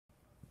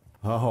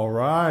All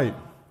right.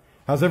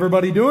 How's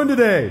everybody doing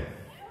today?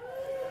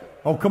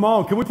 Oh, come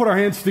on. Can we put our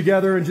hands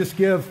together and just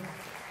give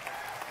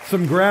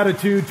some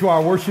gratitude to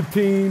our worship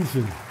teams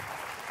and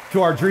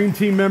to our dream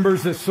team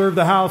members that serve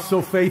the house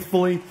so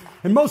faithfully?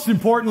 And most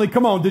importantly,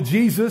 come on, to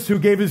Jesus who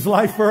gave his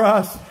life for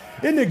us.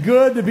 Isn't it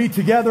good to be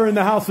together in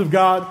the house of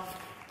God?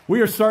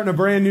 We are starting a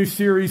brand new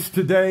series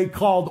today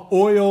called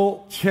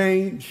Oil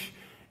Change.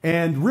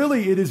 And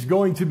really, it is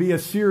going to be a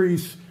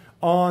series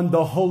on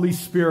the Holy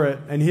Spirit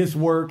and his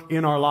work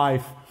in our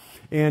life.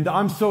 And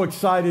I'm so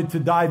excited to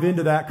dive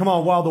into that. Come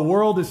on, while the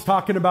world is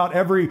talking about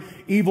every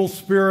evil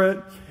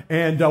spirit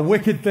and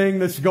wicked thing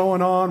that's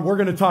going on, we're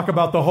going to talk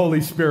about the Holy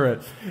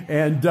Spirit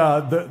and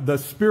the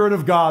Spirit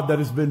of God that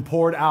has been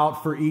poured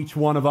out for each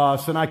one of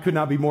us. And I could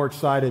not be more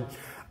excited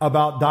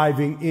about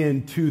diving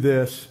into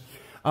this.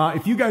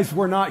 If you guys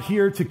were not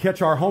here to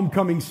catch our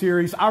homecoming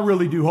series, I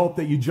really do hope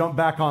that you jump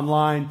back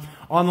online.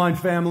 Online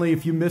family,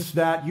 if you missed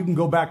that, you can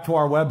go back to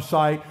our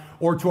website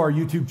or to our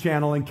YouTube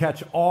channel and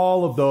catch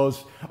all of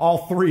those,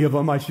 all three of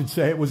them, I should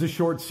say. It was a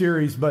short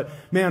series, but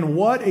man,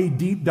 what a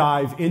deep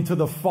dive into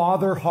the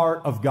Father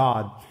heart of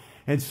God.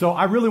 And so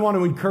I really want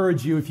to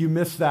encourage you, if you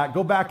missed that,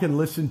 go back and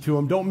listen to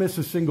them. Don't miss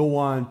a single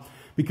one,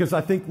 because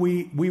I think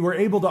we were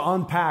able to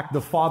unpack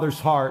the Father's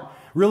heart,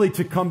 really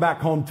to come back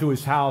home to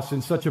his house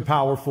in such a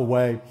powerful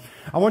way.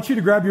 I want you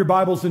to grab your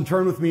Bibles and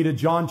turn with me to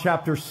John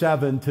chapter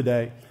 7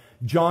 today.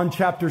 John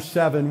chapter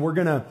 7. We're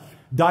going to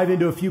dive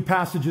into a few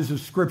passages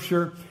of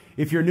Scripture.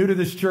 If you're new to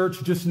this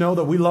church, just know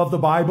that we love the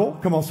Bible.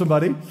 Come on,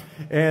 somebody.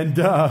 And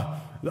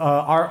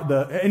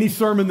any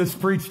sermon that's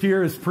preached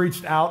here is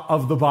preached out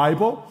of the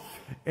Bible.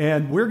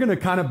 And we're going to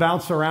kind of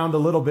bounce around a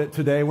little bit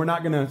today. We're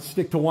not going to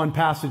stick to one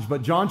passage,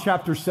 but John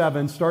chapter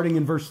 7, starting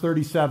in verse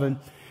 37,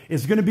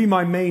 is going to be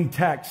my main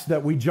text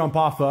that we jump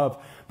off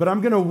of. But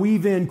I'm going to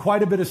weave in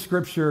quite a bit of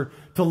Scripture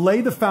to lay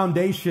the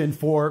foundation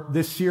for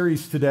this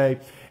series today.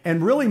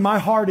 And really, my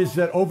heart is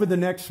that over the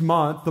next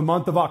month, the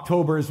month of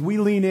October, as we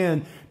lean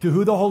in to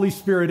who the Holy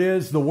Spirit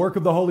is, the work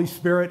of the Holy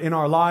Spirit in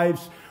our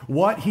lives,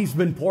 what he's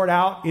been poured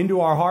out into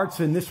our hearts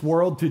in this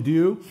world to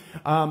do,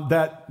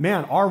 that,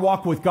 man, our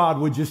walk with God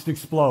would just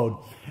explode.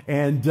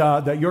 And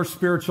that your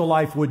spiritual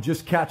life would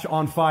just catch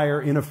on fire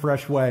in a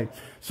fresh way.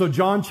 So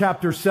John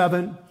chapter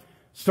 7,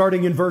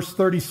 starting in verse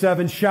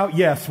 37, shout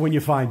yes when you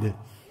find it.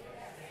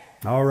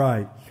 All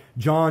right.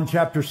 John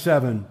chapter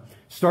 7.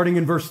 Starting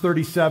in verse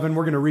 37,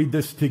 we're going to read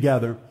this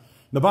together.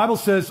 The Bible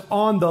says,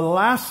 on the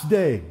last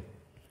day,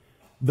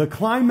 the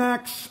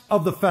climax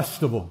of the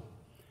festival,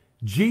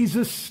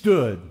 Jesus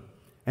stood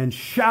and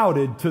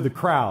shouted to the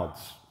crowds.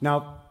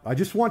 Now, I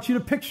just want you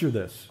to picture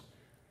this.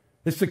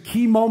 It's a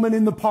key moment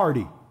in the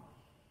party.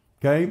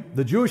 Okay?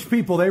 The Jewish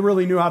people, they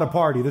really knew how to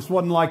party. This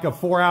wasn't like a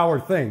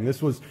 4-hour thing.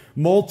 This was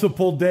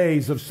multiple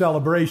days of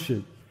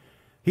celebration.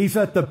 He's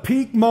at the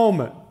peak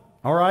moment.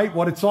 All right?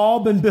 What it's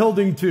all been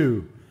building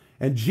to.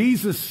 And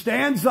Jesus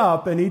stands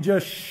up and he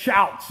just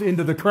shouts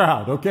into the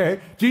crowd, okay?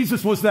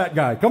 Jesus was that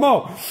guy. Come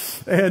on.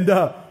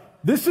 And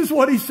this is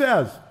what he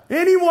says.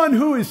 Anyone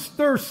who is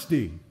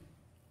thirsty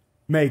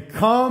may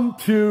come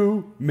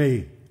to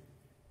me.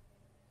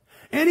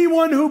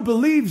 Anyone who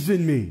believes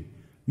in me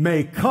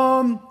may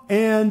come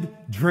and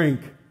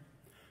drink.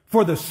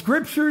 For the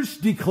Scriptures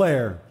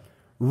declare,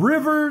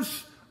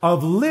 rivers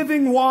of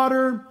living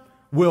water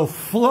will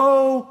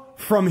flow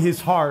from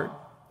his heart.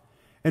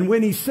 And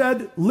when he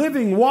said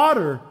living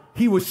water,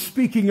 he was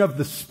speaking of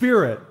the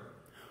Spirit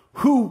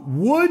who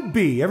would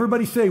be,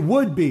 everybody say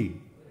would be,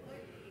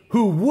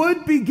 who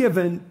would be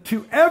given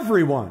to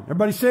everyone.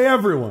 Everybody say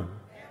everyone.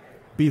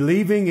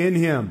 Believing in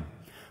him.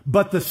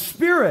 But the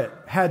Spirit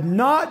had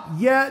not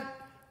yet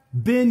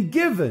been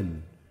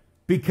given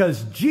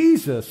because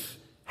Jesus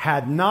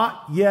had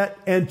not yet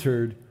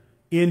entered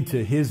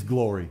into his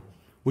glory.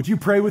 Would you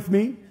pray with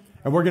me?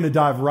 And we're going to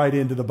dive right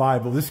into the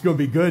Bible. This is going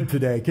to be good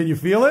today. Can you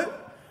feel it?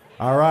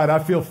 All right, I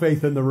feel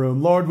faith in the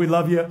room. Lord, we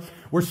love you.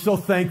 We're so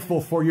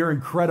thankful for your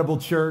incredible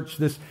church,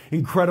 this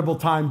incredible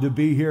time to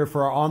be here,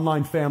 for our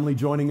online family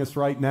joining us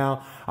right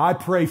now. I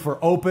pray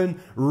for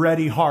open,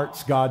 ready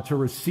hearts, God, to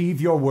receive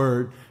your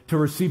word, to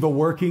receive a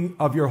working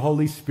of your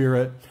Holy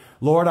Spirit.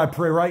 Lord, I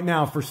pray right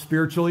now for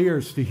spiritual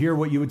ears to hear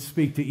what you would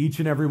speak to each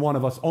and every one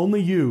of us.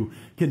 Only you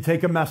can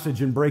take a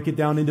message and break it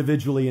down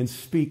individually and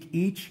speak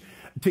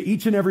to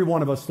each and every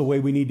one of us the way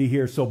we need to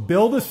hear. So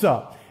build us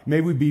up. May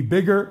we be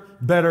bigger,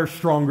 better,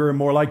 stronger, and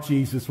more like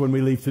Jesus when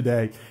we leave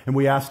today. And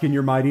we ask in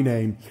your mighty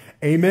name.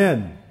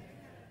 Amen.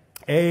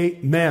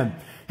 Amen.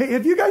 Hey,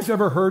 have you guys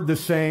ever heard the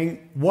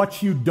saying,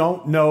 what you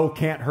don't know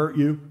can't hurt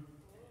you?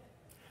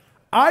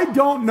 I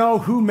don't know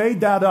who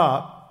made that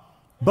up,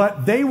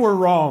 but they were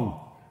wrong.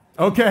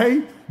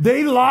 Okay?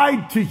 They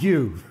lied to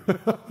you.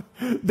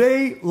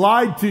 They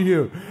lied to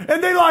you.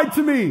 And they lied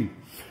to me.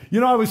 You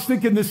know, I was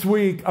thinking this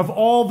week of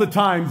all the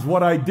times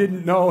what I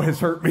didn't know has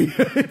hurt me.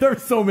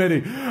 There's so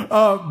many.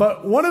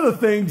 But one of the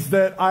things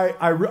that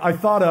I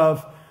thought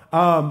of,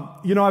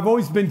 you know, I've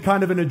always been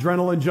kind of an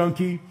adrenaline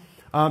junkie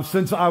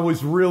since I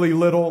was really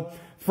little.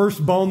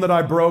 first bone that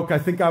I broke, I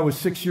think I was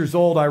 6 years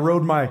old. I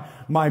rode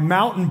my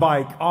mountain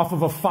bike off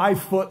of a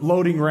 5-foot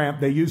loading ramp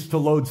they used to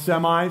load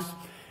semis.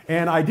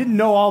 And I didn't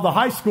know all the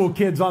high school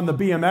kids on the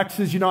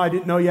BMXs. You know, I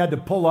didn't know you had to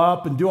pull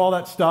up and do all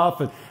that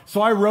stuff. And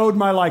so I rode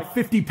my like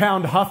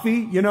 50-pound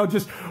Huffy, you know,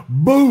 just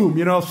boom,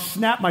 you know,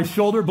 snapped my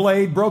shoulder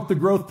blade, broke the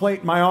growth plate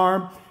in my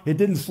arm. It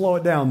didn't slow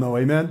it down though,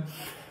 amen?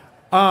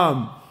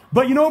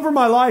 But you know, over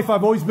my life,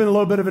 I've always been a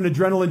little bit of an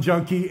adrenaline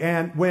junkie.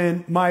 And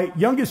when my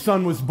youngest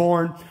son was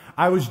born,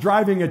 I was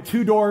driving a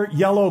 2-door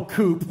yellow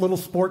coupe, little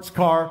sports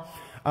car,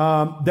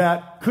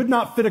 that could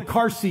not fit a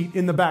car seat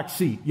in the back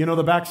seat. You know,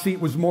 the back seat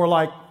was more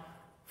like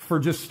for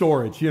just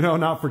storage, you know,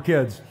 not for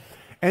kids.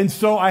 And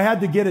so I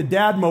had to get a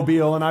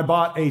dadmobile, and I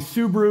bought a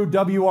Subaru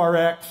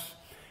WRX.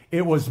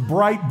 It was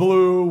bright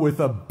blue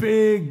with a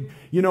big,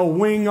 you know,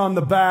 wing on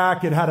the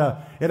back. It had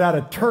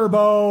a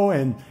turbo,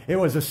 and it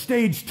was a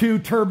stage 2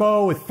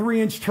 turbo with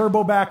 3-inch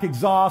turbo back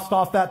exhaust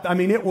off that. I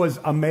mean, it was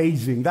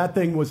amazing. That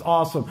thing was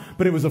awesome,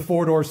 but it was a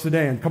 4-door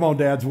sedan. Come on,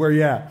 dads, where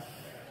you at?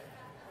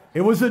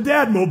 It was a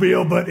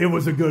dadmobile, but it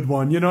was a good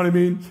one. You know what I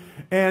mean?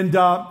 And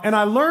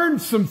I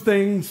learned some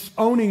things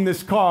owning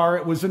this car.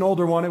 It was an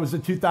older one. It was a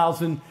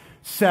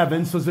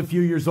 2007, so it was a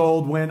few years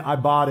old when I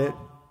bought it.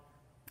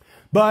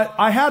 But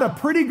I had a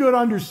pretty good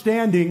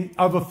understanding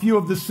of a few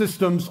of the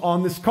systems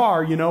on this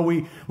car. You know,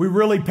 we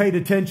really paid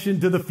attention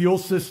to the fuel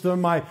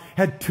system. I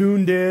had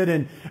tuned it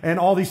and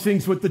all these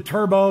things with the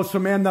turbo. So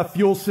man, the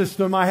fuel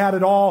system, I had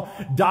it all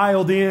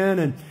dialed in,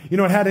 and, you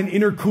know, it had an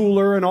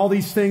intercooler and all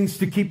these things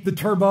to keep the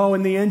turbo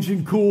and the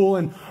engine cool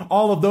and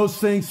all of those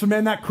things. So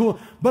man, that cool.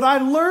 But I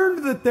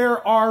learned that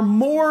there are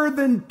more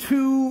than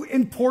 2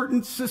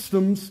 important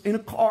systems in a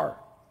car.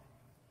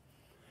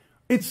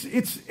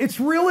 It's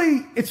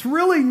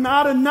really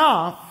not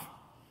enough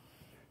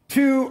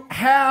to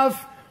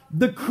have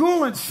the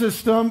coolant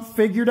system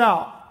figured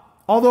out,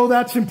 although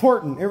that's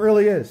important. It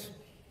really is.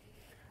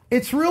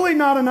 It's really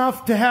not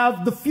enough to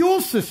have the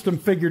fuel system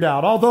figured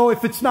out, although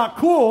if it's not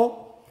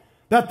cool,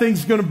 that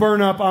thing's going to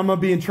burn up. I'm going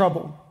to be in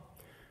trouble.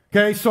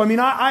 Okay, so I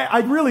mean, I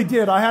really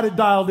did. I had it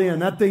dialed in.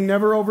 That thing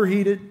never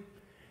overheated.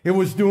 It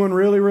was doing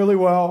really, really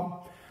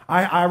well.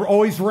 I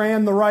always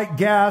ran the right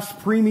gas,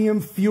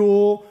 premium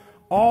fuel,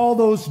 all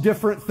those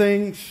different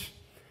things.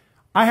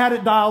 I had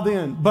it dialed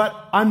in, but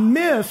I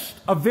missed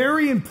a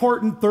very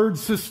important third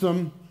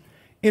system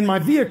in my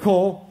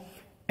vehicle,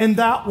 and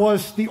that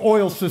was the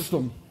oil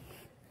system.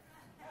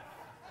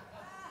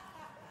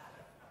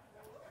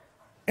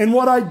 And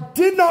what I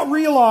did not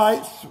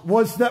realize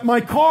was that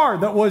my car,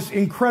 that was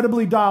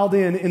incredibly dialed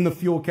in the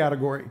fuel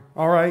category,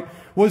 all right,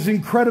 was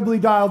incredibly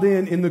dialed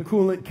in the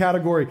coolant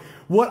category.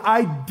 What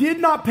I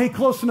did not pay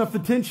close enough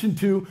attention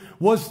to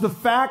was the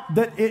fact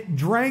that it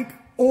drank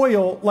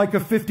oil like a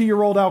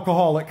 50-year-old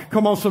alcoholic.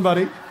 Come on,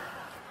 somebody.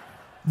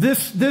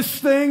 This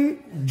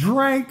thing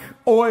drank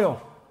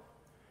oil.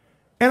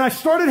 And I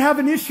started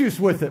having issues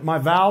with it. My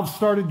valves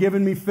started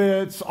giving me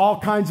fits. All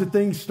kinds of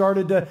things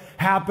started to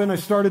happen. I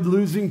started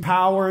losing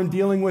power and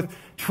dealing with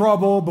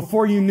trouble.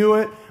 Before you knew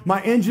it, my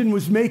engine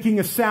was making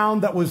a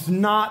sound that was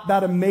not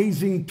that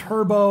amazing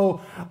turbo,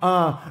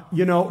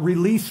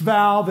 release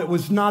valve. It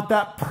was not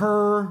that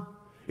purr.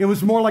 It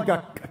was more like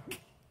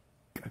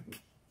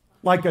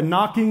a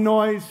knocking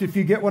noise, if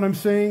you get what I'm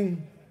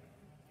saying.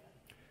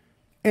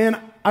 And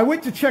I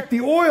went to check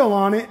the oil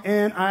on it,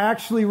 and I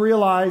actually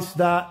realized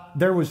that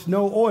there was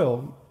no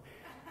oil.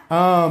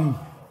 At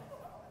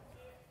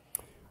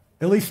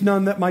least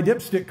none that my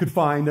dipstick could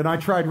find, and I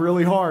tried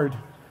really hard.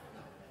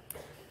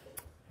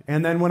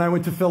 And then when I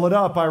went to fill it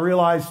up, I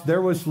realized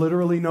there was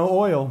literally no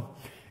oil.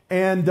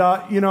 And,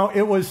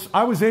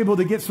 I was able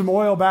to get some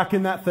oil back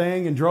in that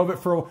thing and drove it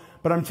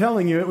but I'm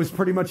telling you, it was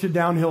pretty much a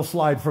downhill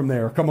slide from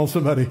there. Come on,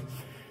 somebody.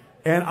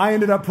 And I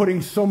ended up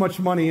putting so much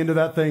money into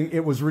that thing,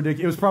 it was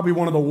ridiculous. It was probably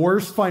one of the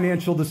worst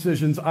financial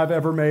decisions I've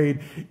ever made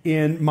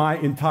in my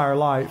entire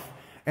life.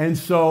 And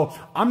so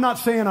I'm not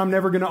saying I'm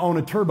never going to own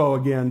a turbo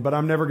again, but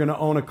I'm never going to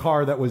own a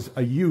car that was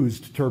a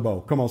used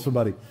turbo. Come on,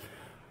 somebody.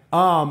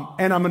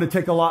 And I'm going to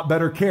take a lot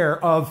better care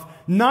of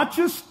not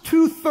just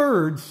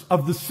 2/3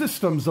 of the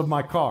systems of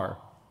my car.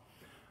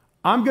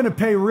 I'm going to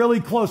pay really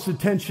close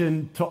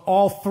attention to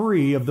all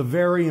 3 of the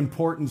very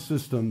important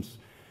systems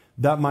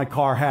that my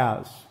car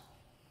has.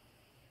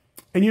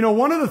 And you know,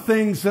 one of the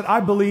things that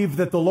I believe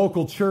that the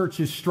local church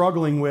is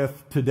struggling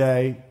with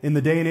today, in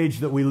the day and age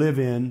that we live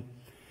in,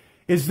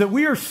 is that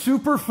we are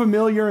super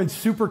familiar and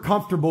super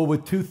comfortable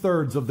with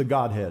 2/3 of the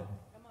Godhead.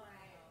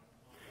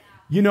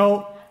 You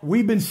know,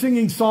 we've been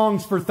singing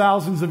songs for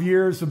thousands of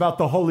years about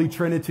the Holy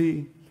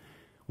Trinity.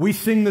 We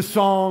sing the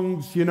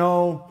songs, you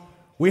know,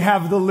 we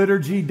have the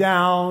liturgy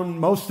down.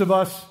 Most of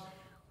us,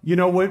 you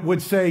know,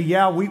 would say,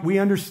 yeah, we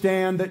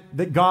understand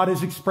that God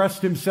has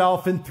expressed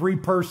himself in 3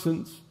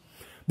 persons.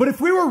 But if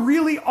we were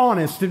really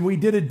honest and we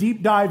did a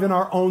deep dive in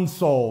our own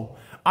soul,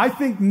 I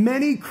think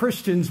many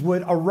Christians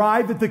would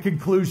arrive at the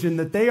conclusion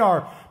that they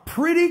are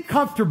pretty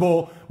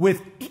comfortable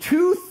with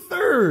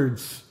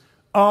 2/3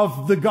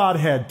 of the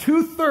Godhead.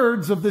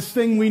 2/3 of this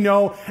thing we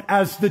know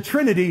as the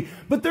Trinity.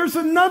 But there's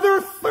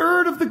another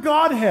third of the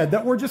Godhead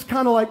that we're just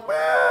kind of like,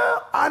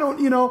 well, I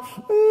don't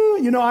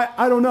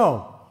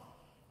know.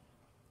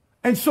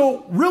 And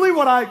so really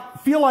what I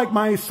feel like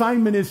my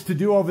assignment is to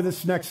do over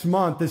this next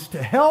month is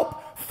to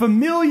help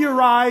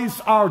familiarize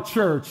our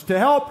church, to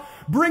help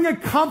bring a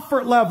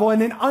comfort level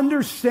and an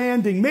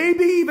understanding,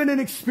 maybe even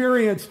an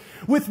experience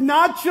with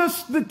not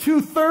just the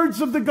 2/3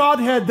 of the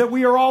Godhead that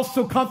we are all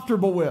so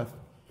comfortable with,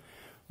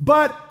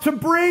 but to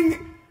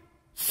bring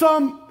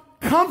some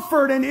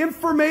comfort and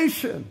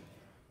information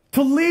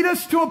to lead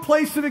us to a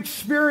place of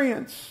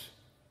experience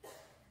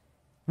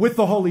with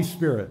the Holy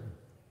Spirit.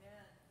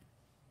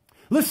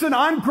 Listen,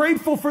 I'm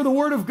grateful for the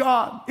Word of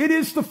God. It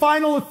is the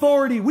final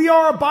authority. We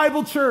are a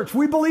Bible church.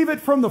 We believe it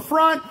from the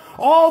front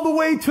all the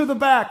way to the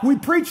back. We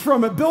preach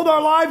from it, build our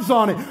lives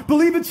on it,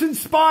 believe it's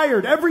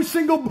inspired. Every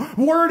single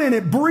word in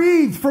it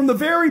breathed from the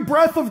very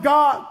breath of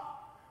God.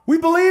 We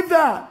believe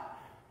that.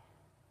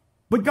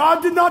 But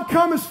God did not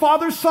come as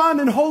Father, Son,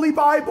 and Holy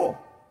Bible.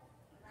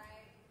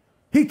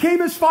 He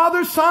came as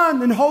Father,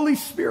 Son, and Holy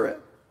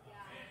Spirit.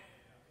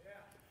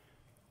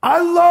 I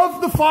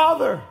love the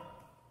Father.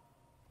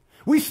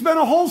 We spent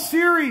a whole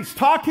series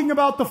talking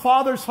about the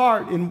Father's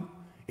heart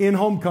in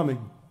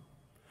Homecoming.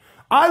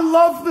 I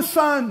love the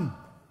Son.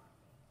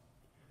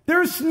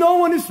 There's no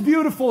one as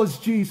beautiful as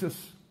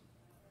Jesus.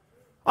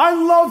 I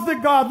love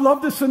that God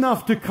loved us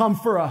enough to come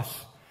for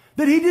us.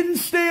 That He didn't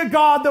stay a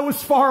God that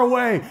was far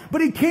away,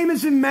 but He came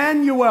as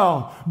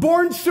Emmanuel,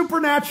 born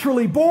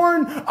supernaturally,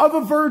 born of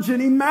a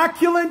virgin,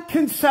 immaculate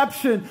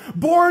conception,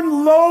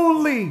 born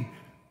lowly,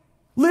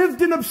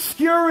 lived in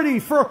obscurity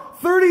for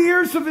 30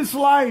 years of His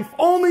life,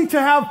 only to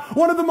have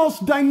one of the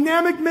most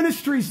dynamic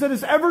ministries that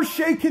has ever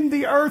shaken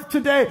the earth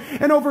today,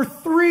 and over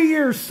 3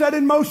 years set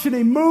in motion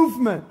a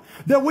movement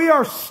that we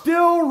are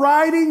still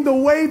riding the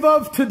wave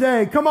of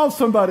today. Come on,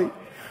 somebody.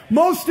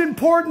 Most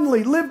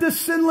importantly, lived a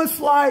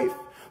sinless life,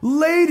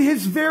 laid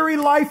His very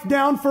life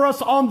down for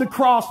us on the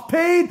cross,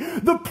 paid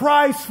the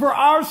price for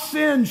our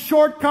sins,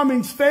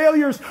 shortcomings,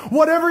 failures,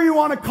 whatever you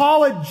want to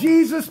call it.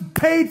 Jesus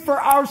paid for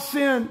our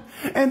sin.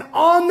 And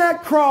on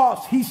that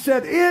cross, He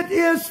said, "It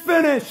is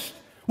finished."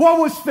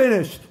 What was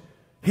finished?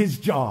 His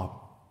job.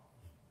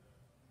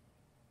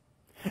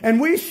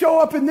 And we show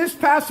up in this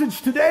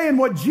passage today, and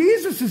what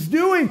Jesus is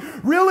doing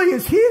really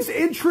is He is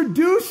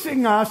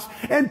introducing us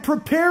and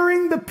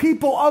preparing the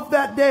people of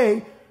that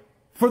day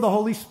for the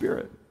Holy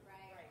Spirit.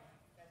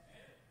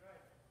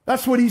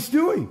 That's what He's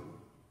doing.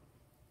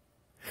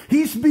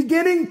 He's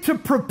beginning to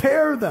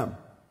prepare them.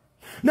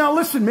 Now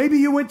listen, maybe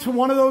you went to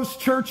one of those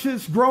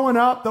churches growing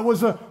up that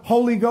was a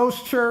Holy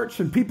Ghost church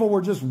and people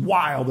were just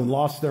wild and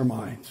lost their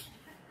minds.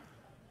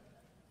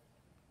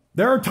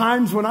 There are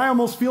times when I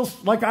almost feel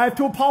like I have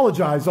to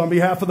apologize on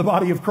behalf of the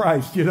body of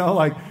Christ,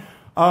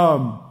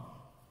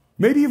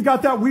 maybe you've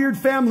got that weird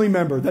family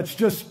member that's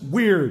just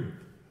weird.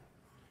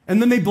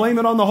 And then they blame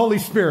it on the Holy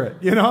Spirit.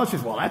 It's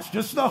just, well, that's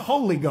just the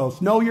Holy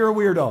Ghost. No, you're a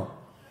weirdo.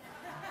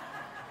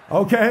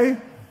 Okay?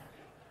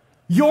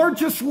 You're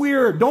just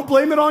weird. Don't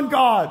blame it on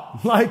God.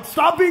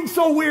 Stop being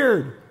so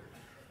weird.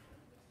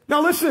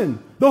 Now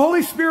listen, the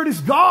Holy Spirit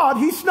is God.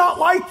 He's not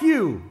like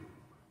you.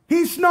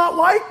 He's not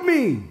like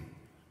me.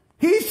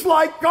 He's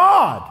like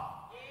God.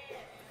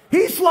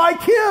 He's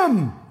like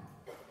Him.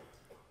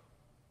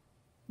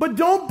 But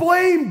don't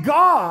blame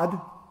God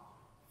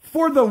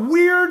for the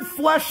weird,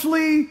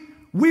 fleshly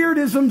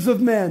weirdisms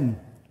of men.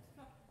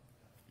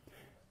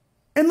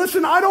 And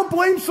listen, I don't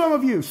blame some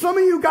of you. Some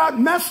of you got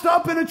messed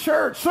up in a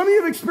church. Some of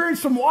you have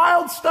experienced some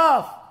wild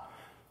stuff.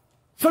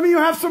 Some of you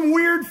have some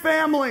weird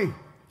family.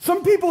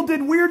 Some people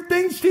did weird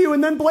things to you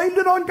and then blamed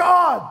it on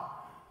God.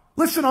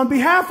 Listen, on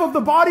behalf of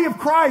the body of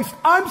Christ,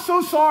 I'm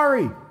so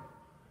sorry.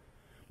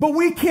 But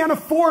we can't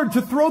afford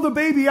to throw the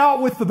baby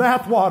out with the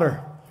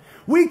bathwater.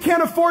 We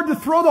can't afford to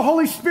throw the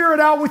Holy Spirit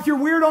out with your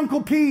weird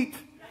Uncle Pete.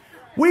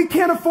 We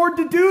can't afford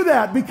to do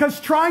that,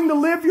 because trying to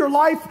live your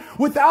life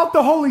without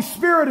the Holy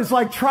Spirit is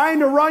like trying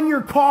to run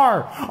your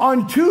car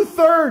on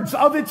 2/3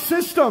 of its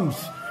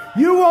systems.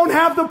 You won't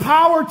have the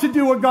power to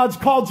do what God's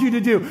called you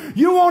to do.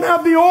 You won't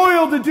have the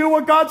oil to do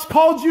what God's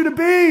called you to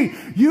be.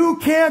 You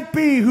can't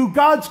be who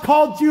God's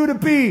called you to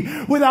be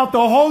without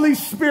the Holy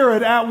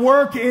Spirit at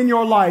work in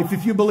your life.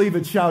 If you believe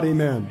it, shout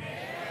amen.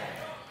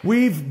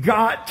 We've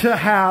got to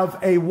have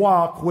a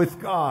walk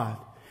with God.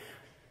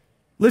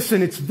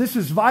 Listen, this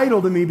is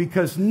vital to me,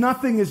 because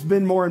nothing has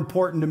been more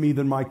important to me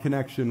than my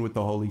connection with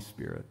the Holy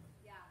Spirit.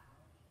 Yeah.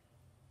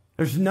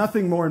 There's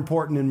nothing more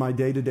important in my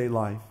day-to-day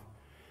life.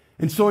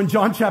 And so in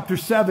John chapter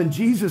 7,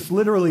 Jesus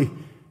literally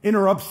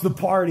interrupts the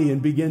party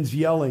and begins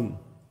yelling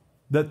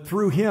that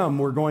through Him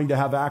we're going to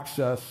have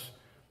access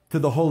to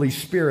the Holy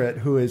Spirit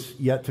who is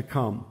yet to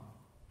come.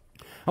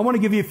 I want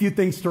to give you a few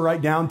things to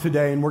write down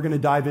today, and we're going to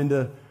dive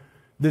into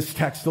this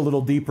text a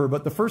little deeper.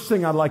 But the first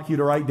thing I'd like you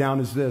to write down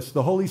is this: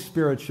 the Holy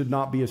Spirit should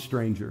not be a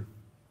stranger.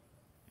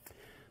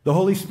 The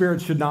Holy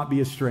Spirit should not be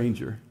a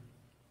stranger.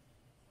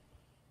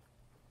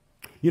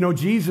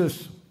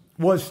 Jesus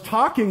was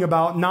talking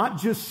about not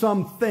just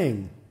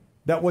something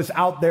that was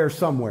out there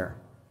somewhere.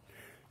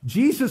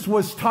 Jesus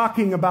was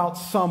talking about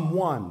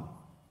someone.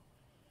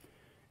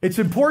 It's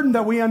important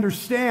that we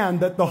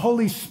understand that the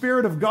Holy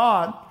Spirit of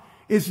God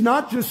is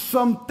not just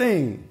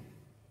something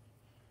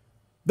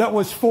that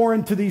was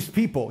foreign to these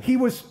people. He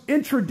was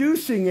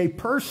introducing a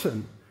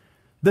person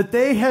that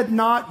they had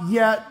not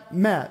yet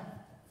met.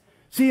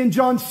 See, in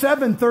John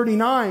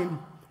 7:39,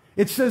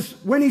 it says,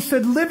 when he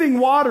said living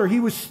water, he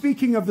was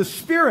speaking of the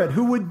Spirit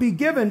who would be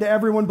given to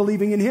everyone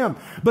believing in him.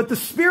 But the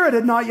Spirit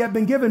had not yet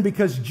been given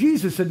because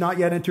Jesus had not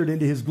yet entered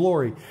into his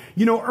glory.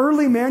 You know,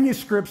 early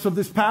manuscripts of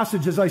this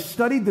passage, as I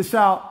studied this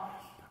out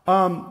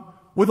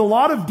with a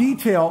lot of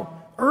detail,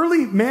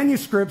 early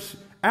manuscripts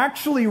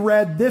actually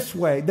read this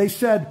way. They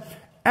said,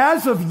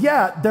 as of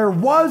yet, there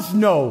was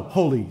no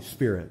Holy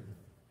Spirit.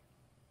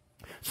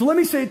 So let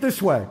me say it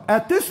this way.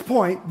 At this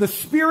point, the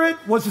Spirit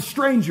was a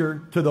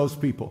stranger to those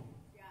people.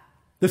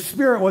 The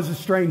Spirit was a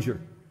stranger.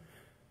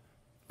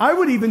 I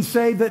would even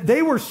say that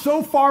they were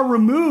so far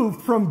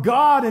removed from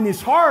God and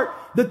his heart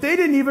that they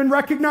didn't even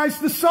recognize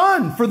the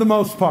Son for the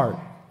most part.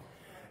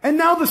 And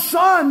now the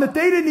Son that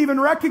they didn't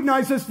even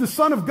recognize as the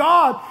Son of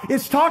God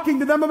is talking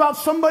to them about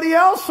somebody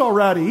else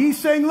already. He's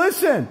saying,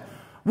 listen,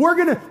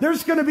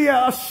 there's going to be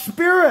a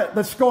Spirit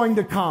that's going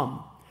to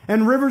come.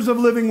 And rivers of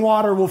living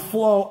water will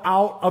flow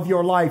out of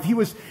your life. He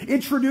was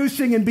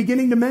introducing and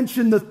beginning to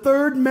mention the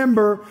third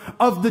member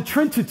of the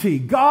Trinity,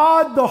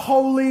 God the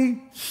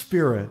Holy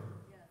Spirit.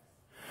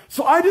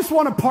 So I just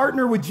want to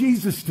partner with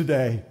Jesus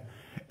today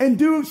and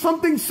do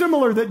something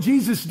similar that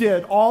Jesus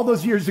did all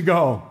those years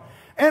ago.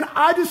 And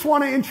I just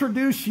want to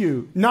introduce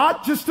you,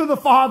 not just to the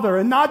Father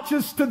and not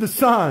just to the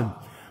Son,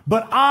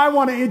 but I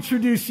want to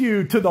introduce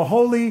you to the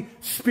Holy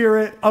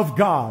Spirit of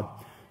God.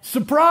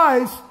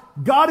 Surprise!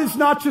 God is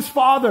not just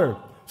Father.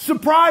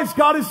 Surprise,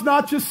 God is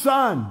not just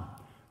Son.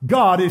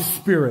 God is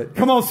Spirit.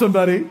 Come on,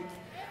 somebody.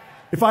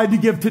 If I had to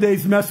give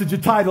today's message a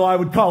title, I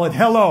would call it,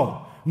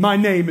 Hello, my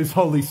name is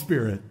Holy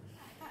Spirit.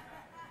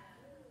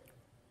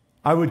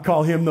 I would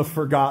call him the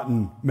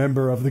forgotten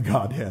member of the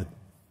Godhead.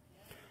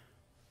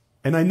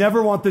 And I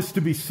never want this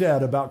to be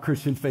said about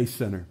Christian Faith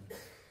Center,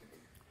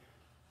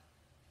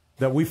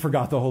 that we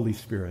forgot the Holy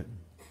Spirit.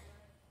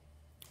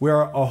 We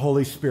are a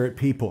Holy Spirit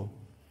people.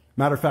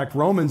 Matter of fact,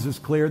 Romans is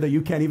clear that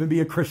you can't even be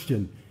a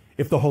Christian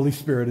if the Holy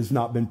Spirit has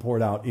not been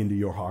poured out into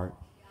your heart.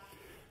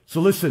 So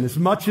listen, as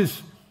much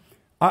as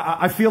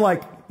I feel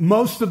like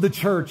most of the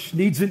church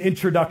needs an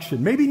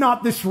introduction, maybe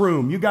not this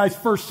room. You guys,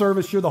 first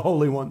service, you're the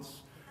holy ones.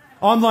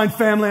 Online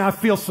family, I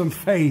feel some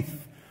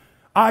faith.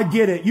 I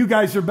get it. You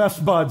guys are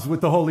best buds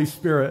with the Holy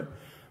Spirit.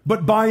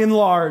 But by and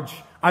large,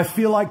 I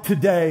feel like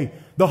today,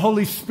 the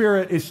Holy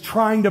Spirit is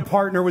trying to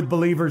partner with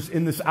believers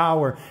in this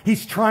hour.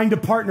 He's trying to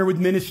partner with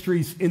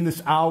ministries in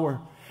this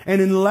hour.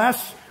 And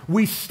unless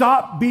we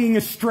stop being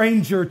a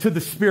stranger to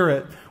the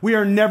Spirit, we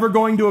are never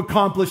going to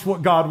accomplish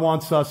what God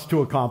wants us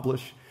to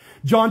accomplish.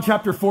 John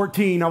chapter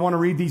 14, I want to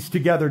read these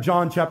together.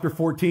 John chapter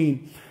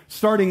 14,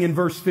 starting in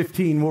verse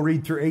 15, we'll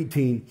read through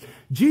 18.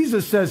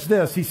 Jesus says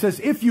this, he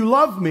says, if you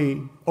love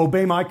me,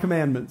 obey my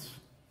commandments.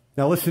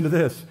 Now listen to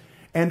this.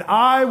 And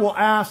I will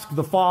ask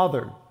the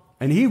Father,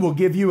 and he will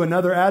give you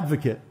another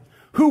advocate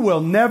who will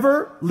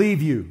never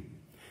leave you.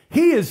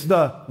 He is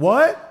the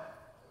what?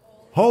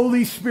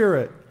 Holy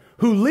Spirit,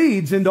 who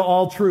leads into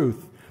all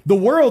truth. The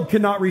world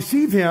cannot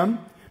receive him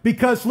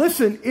because,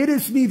 listen, it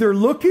is neither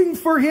looking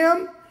for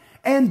him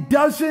and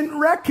doesn't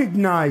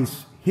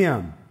recognize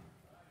him.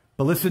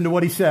 But listen to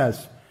what he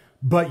says.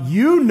 But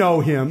you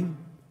know him.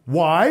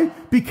 Why?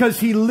 Because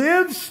he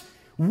lives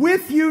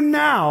with you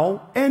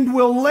now and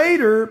will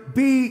later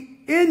be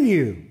in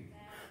you.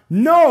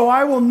 No,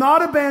 I will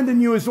not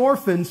abandon you as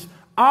orphans.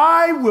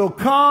 I will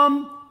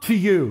come to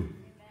you.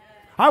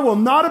 I will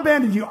not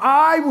abandon you.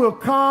 I will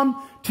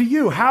come to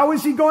you. How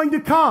is he going to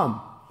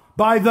come?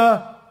 By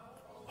the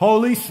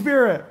Holy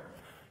Spirit.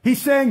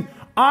 He's saying,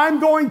 I'm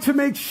going to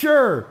make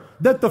sure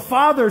that the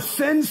Father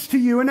sends to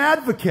you an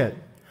advocate.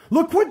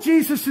 Look what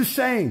Jesus is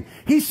saying.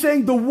 He's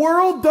saying the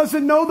world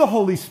doesn't know the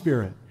Holy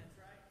Spirit.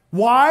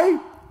 Why?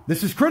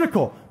 This is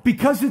critical.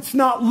 Because it's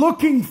not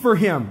looking for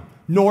him,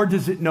 nor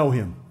does it know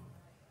him.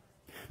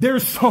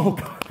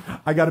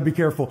 I got to be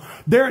careful.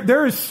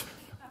 There is,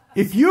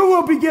 if you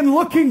will begin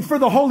looking for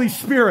the Holy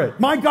Spirit,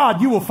 my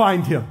God, you will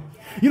find him.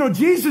 You know,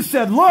 Jesus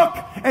said, look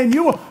and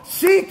you will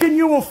seek and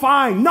you will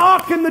find.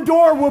 Knock and the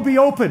door will be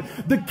open.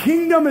 The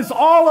kingdom is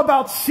all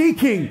about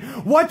seeking.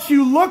 What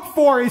you look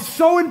for is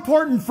so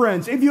important,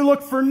 friends. If you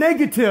look for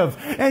negative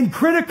and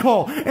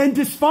critical and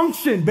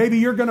dysfunction, baby,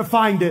 you're going to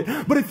find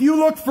it. But if you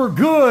look for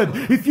good,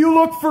 if you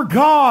look for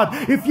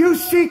God, if you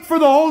seek for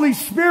the Holy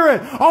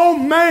Spirit, oh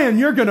man,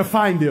 you're going to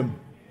find him.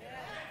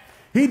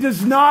 He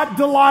does not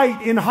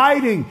delight in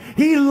hiding.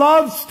 He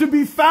loves to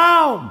be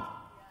found.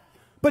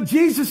 But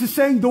Jesus is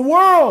saying the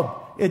world,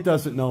 it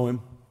doesn't know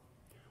him.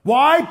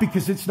 Why?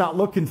 Because it's not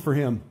looking for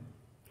him.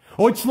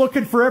 Oh, it's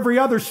looking for every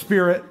other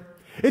spirit.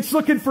 It's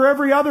looking for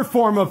every other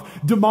form of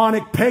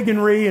demonic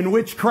paganry and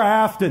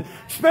witchcraft, and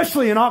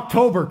especially in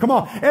October. Come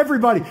on,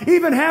 everybody,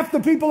 even half the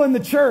people in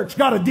the church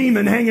got a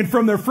demon hanging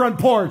from their front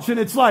porch. And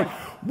it's like,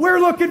 We're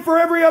looking for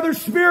every other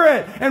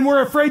spirit, and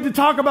we're afraid to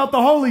talk about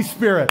the Holy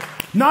Spirit.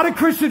 Not a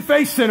Christian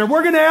Faith Center.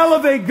 We're going to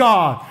elevate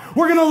God.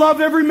 We're going to love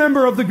every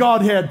member of the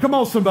Godhead. Come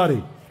on,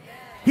 somebody.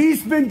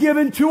 He's been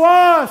given to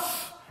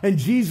us. And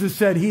Jesus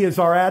said He is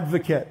our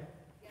advocate.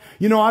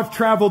 You know, I've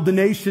traveled the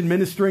nation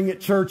ministering at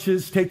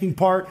churches, taking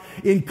part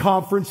in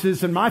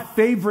conferences, and my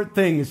favorite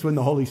thing is when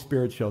the Holy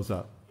Spirit shows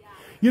up.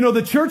 You know,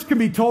 the church can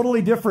be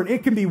totally different.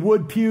 It can be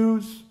wood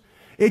pews.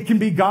 It can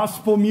be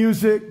gospel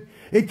music.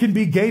 It can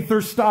be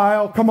Gaither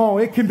style. Come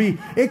on, it can be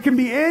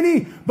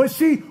any. But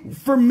see,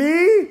 for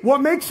me,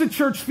 what makes a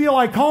church feel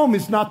like home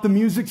is not the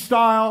music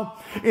style.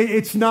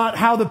 It's not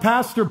how the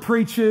pastor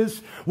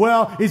preaches.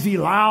 Well, is he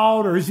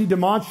loud or is he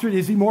demonstrative?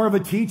 Is he more of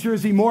a teacher?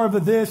 Is he more of a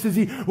this?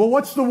 Well,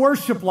 what's the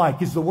worship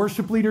like? Is the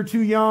worship leader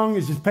too young?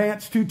 Is his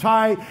pants too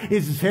tight?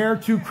 Is his hair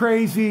too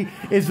crazy?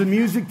 Is the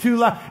music too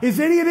loud? Is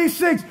any of these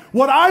things?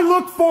 What I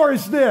look for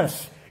is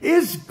this.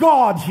 Is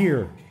God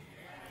here?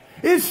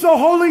 Is the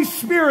Holy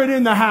Spirit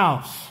in the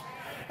house?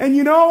 And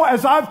you know,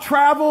 as I've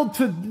traveled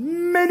to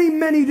many,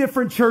 many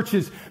different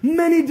churches,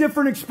 many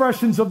different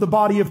expressions of the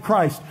body of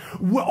Christ,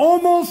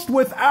 almost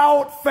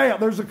without fail,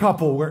 there's a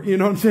couple where, you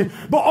know what I'm saying,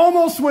 but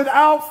almost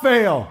without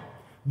fail,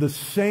 the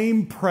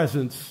same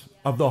presence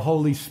of the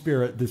Holy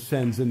Spirit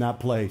descends in that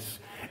place.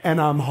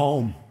 And I'm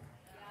home.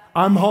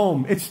 I'm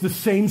home. It's the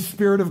same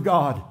Spirit of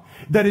God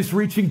that is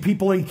reaching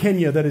people in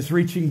Kenya, that is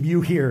reaching you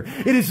here.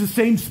 It is the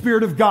same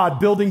Spirit of God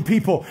building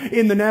people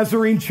in the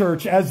Nazarene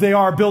church as they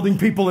are building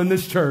people in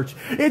this church.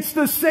 It's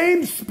the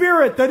same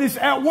Spirit that is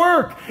at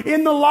work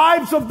in the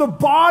lives of the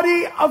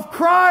body of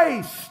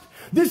Christ.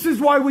 This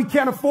is why we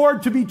can't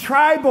afford to be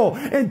tribal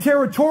and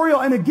territorial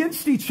and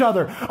against each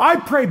other. I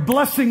pray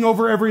blessing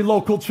over every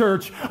local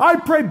church. I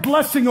pray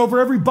blessing over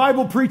every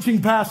Bible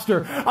preaching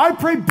pastor. I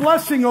pray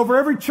blessing over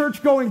every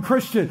church going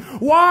Christian.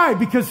 Why?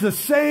 Because the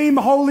same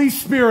Holy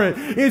Spirit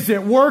is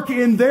at work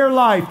in their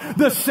life.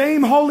 The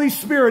same Holy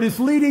Spirit is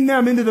leading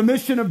them into the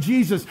mission of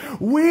Jesus.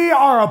 We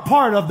are a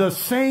part of the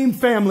same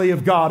family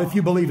of God. If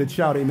you believe it,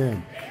 shout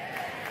amen.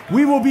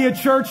 We will be a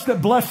church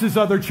that blesses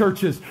other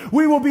churches.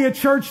 We will be a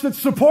church that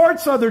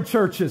supports other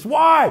churches.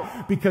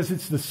 Why? Because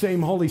it's the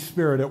same Holy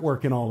Spirit at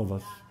work in all of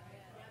us.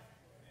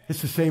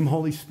 It's the same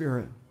Holy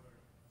Spirit.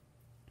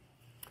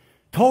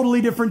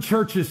 Totally different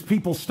churches,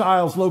 people,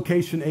 styles,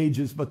 location,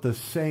 ages, but the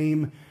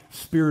same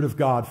Spirit of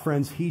God.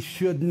 Friends, He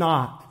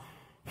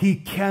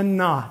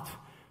cannot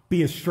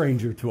be a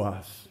stranger to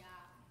us.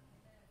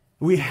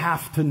 We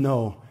have to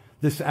know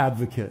this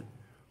advocate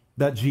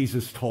that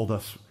Jesus told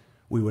us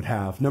we would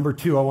have. Number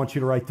 2, I want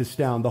you to write this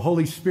down. The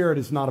Holy Spirit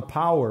is not a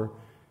power.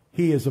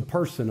 He is a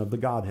person of the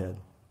Godhead.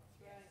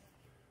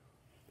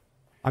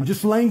 I'm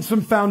just laying some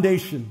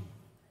foundation.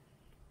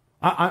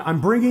 I'm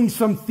bringing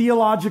some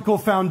theological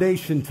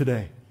foundation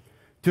today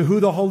to who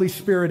the Holy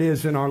Spirit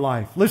is in our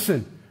life.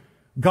 Listen,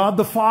 God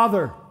the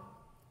Father,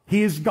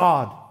 He is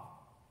God.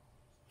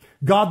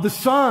 God the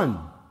Son,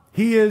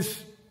 He is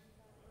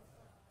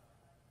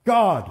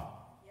God.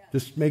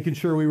 Just making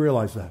sure we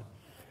realize that.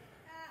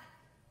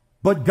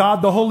 But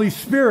God the Holy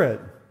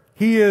Spirit,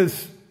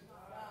 He's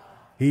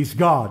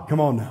God. Come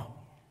on now.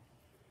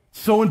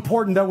 So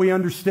important that we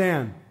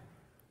understand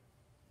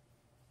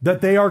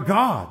that they are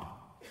God.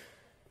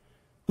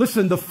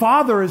 Listen, the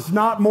Father is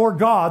not more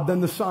God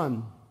than the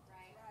Son.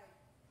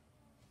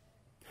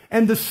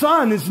 And the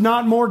Son is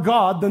not more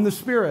God than the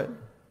Spirit.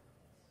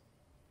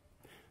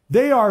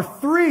 They are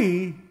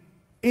 3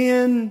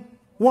 in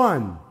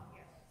 1.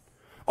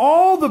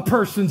 All the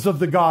persons of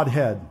the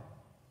Godhead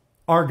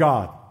are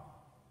God.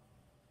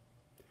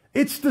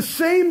 It's the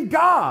same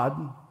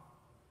God,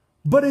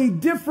 but a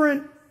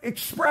different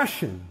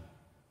expression.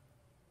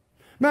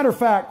 Matter of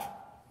fact,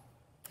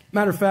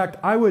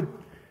 I would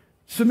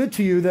submit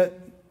to you that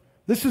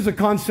this is a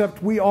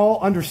concept we all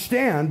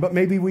understand, but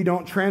maybe we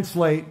don't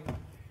translate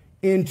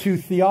into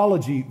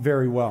theology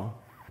very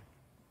well.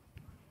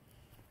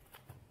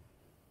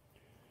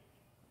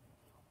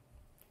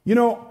 You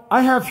know,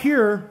 I have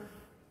here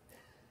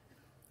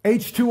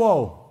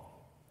H2O,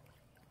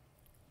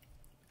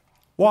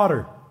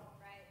 water.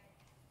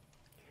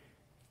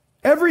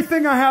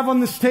 Everything I have on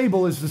this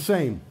table is the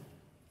same.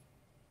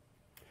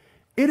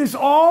 It is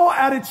all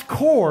at its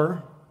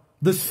core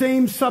the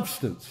same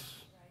substance.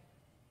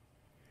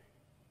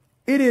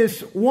 It is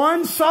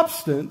one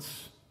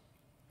substance,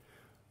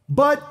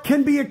 but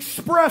can be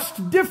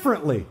expressed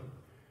differently,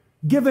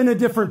 given a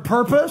different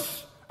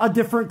purpose, a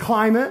different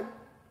climate,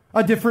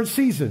 a different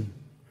season.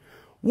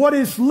 What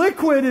is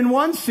liquid in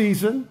one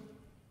season,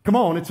 come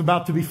on, it's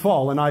about to be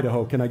fall in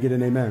Idaho. Can I get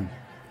an amen?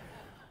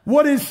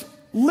 What is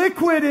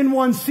liquid in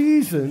one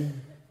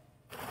season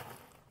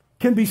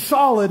can be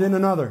solid in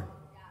another.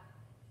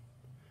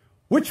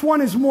 Which one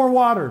is more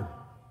water?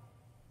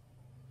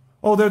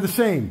 Oh, they're the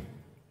same.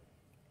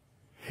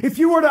 If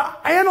you were to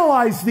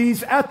analyze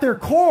these at their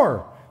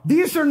core,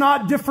 these are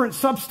not different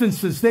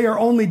substances. They are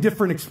only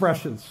different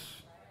expressions.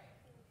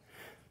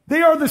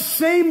 They are the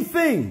same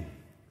thing.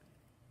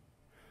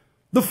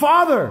 The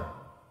Father,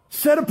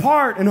 set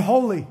apart and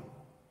holy.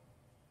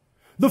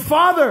 The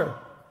Father,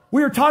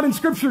 We are taught in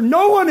Scripture,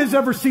 no one has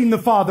ever seen the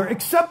Father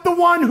except the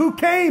one who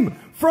came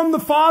from the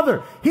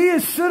Father. He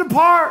is set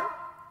apart.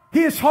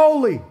 He is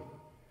holy.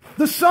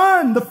 The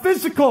Son, the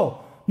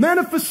physical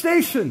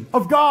manifestation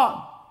of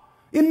God.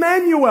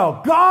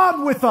 Emmanuel,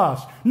 God with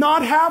us.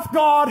 Not half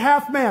God,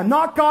 half man.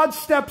 Not God's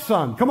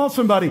stepson. Come on,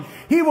 somebody.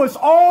 He was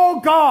all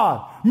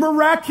God.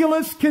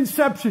 Miraculous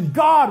conception.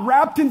 God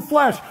wrapped in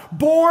flesh.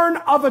 Born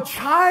of a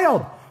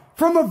child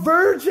from a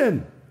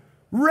virgin.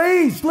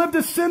 Raised, lived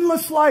a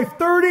sinless life,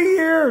 30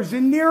 years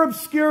in near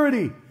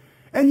obscurity,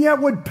 and yet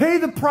would pay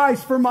the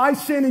price for my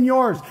sin and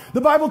yours.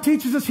 The Bible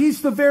teaches us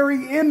He's the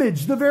very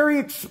image, the very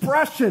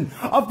expression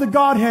of the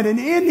Godhead, and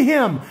in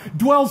Him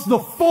dwells the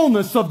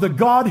fullness of the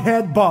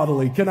Godhead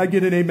bodily. Can I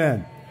get an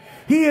amen?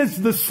 He is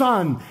the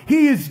Son.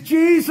 He is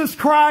Jesus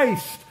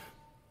Christ,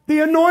 the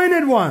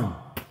Anointed One.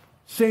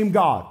 Same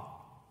God.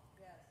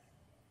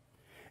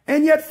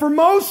 And yet for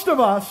most of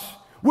us,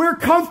 we're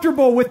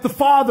comfortable with the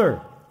Father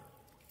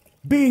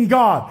being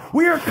God.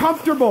 We are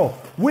comfortable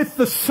with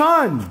the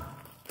Son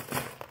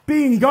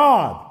being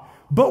God.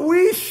 But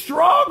we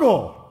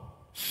struggle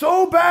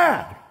so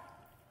bad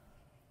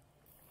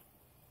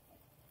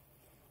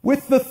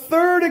with the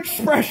third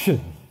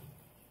expression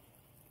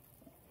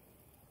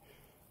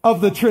of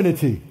the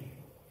Trinity,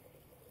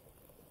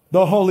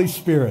 the Holy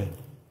Spirit.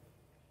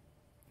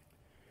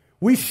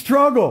 We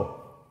struggle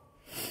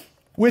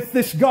with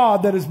this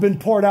God that has been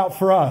poured out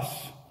for us.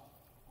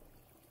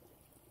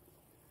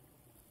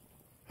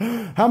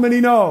 How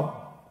many know?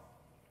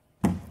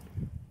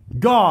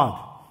 God.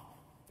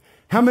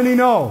 How many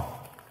know?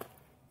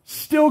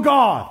 Still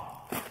God.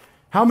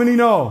 How many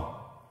know?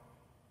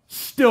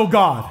 Still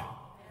God.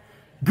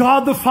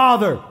 God the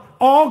Father,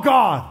 all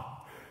God.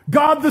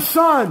 God the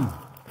Son,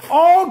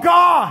 all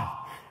God.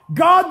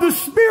 God the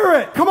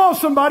Spirit, come on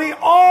somebody,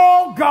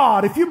 all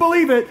God. If you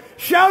believe it,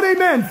 shout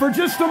amen for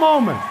just a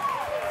moment.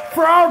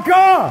 For our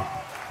God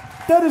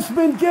that has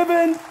been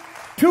given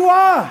to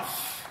us.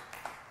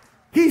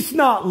 He's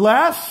not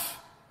less.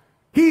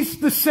 He's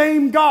the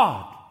same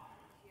God,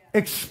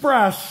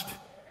 expressed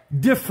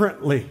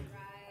differently.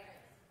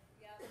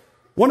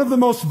 One of the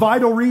most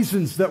vital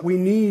reasons that we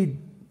need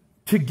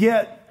to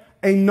get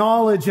a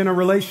knowledge and a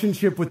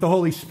relationship with the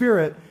Holy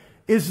Spirit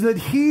is that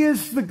He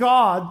is the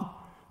God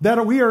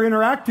that we are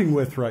interacting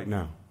with right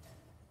now.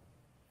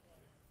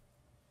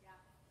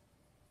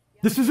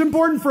 This is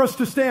important for us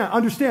to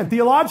understand.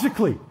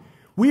 Theologically,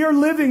 we are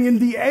living in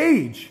the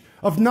age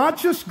of not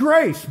just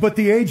grace, but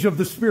the age of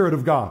the Spirit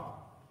of God.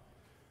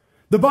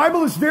 The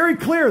Bible is very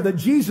clear that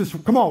Jesus,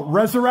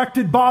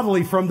 resurrected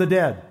bodily from the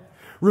dead,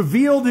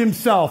 revealed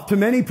Himself to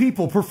many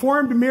people,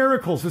 performed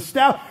miracles,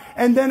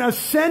 and then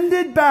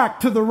ascended back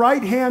to the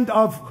right hand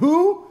of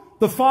who?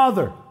 The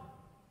Father.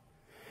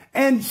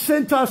 And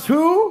sent us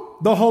who?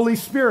 The Holy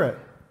Spirit.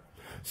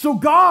 So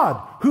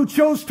God, who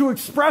chose to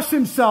express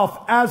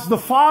Himself as the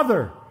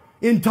Father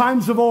in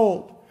times of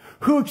old,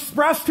 who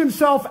expressed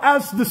Himself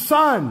as the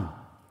Son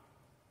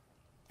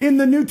in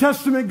the New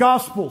Testament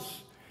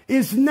Gospels,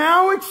 is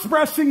now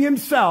expressing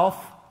Himself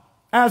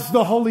as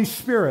the Holy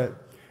Spirit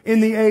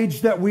in the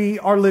age that we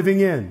are living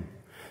in.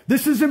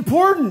 This is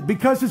important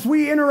because as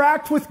we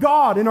interact with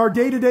God in our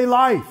day-to-day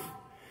life,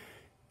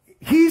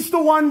 He's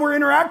the one we're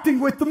interacting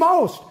with the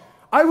most.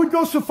 I would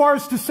go so far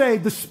as to say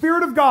the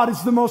Spirit of God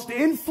is the most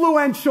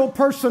influential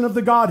person of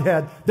the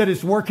Godhead that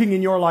is working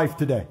in your life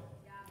today.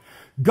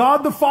 God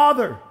the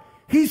Father,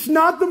 He's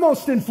not the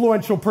most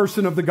influential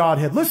person of the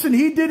Godhead. Listen,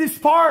 He did His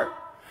part.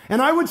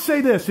 And I would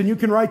say this, and you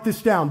can write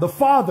this down. The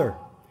Father,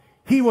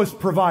 He was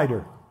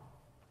provider.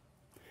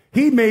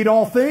 He made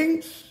all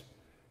things.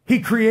 He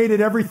created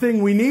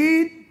everything we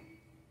need.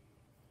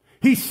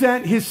 He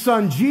sent His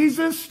Son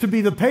Jesus to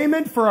be the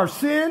payment for our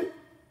sin.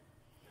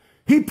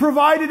 He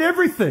provided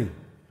everything.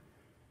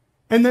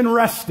 And then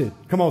rested.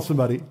 Come on,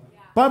 somebody.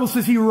 Yeah. Bible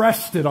says He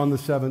rested on the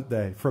seventh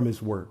day from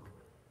His work.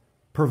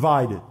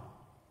 Provided.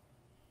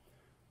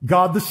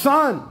 God the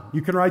Son,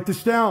 you can write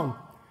this down.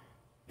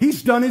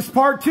 He's done His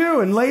part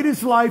too and laid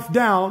His life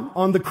down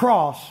on the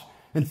cross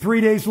and 3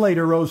 days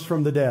later rose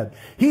from the dead.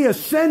 He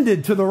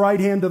ascended to the right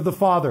hand of the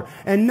Father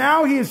and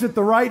now He is at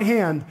the right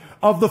hand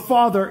of the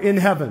Father in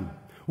heaven.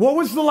 What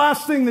was the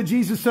last thing that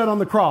Jesus said on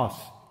the cross?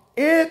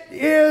 It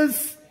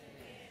is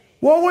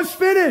what was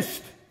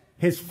finished.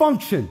 His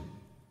function.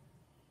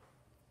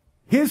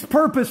 His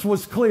purpose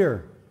was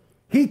clear.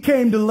 He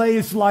came to lay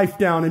His life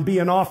down and be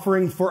an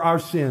offering for our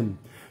sin,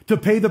 to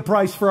pay the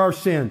price for our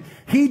sin.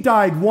 He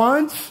died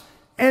once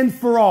and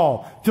for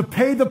all, to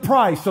pay the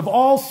price of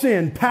all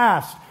sin,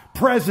 past,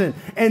 present,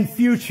 and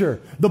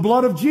future. The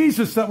blood of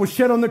Jesus that was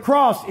shed on the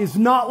cross is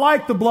not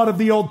like the blood of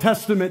the Old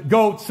Testament,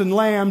 goats and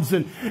lambs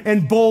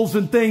and bulls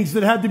and things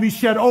that had to be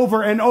shed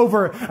over and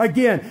over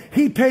again.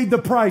 He paid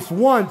the price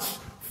once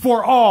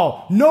for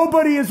all.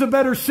 Nobody is a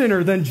better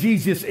sinner than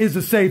Jesus is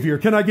a Savior.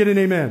 Can I get an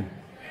amen?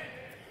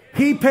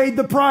 He paid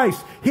the price.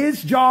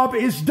 His job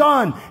is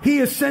done.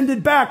 He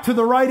ascended back to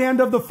the right hand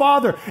of the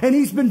Father. And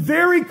He's been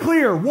very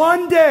clear.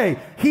 One day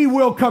He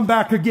will come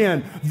back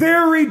again.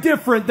 Very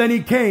different than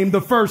He came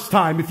the first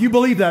time. If you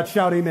believe that,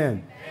 shout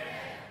amen.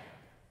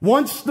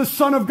 Once the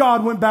Son of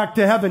God went back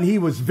to heaven, he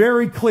was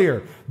very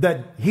clear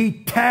that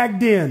he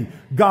tagged in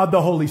God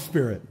the Holy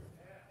Spirit.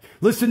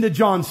 Listen to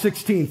John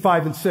 16,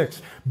 5 and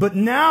 6. But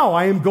now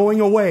I am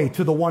going away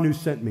to the one who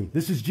sent me.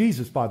 This is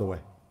Jesus, by the way.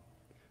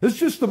 This is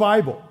just the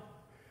Bible.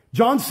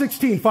 John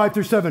 16, 5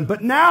 through 7.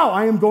 But now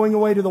I am going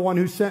away to the one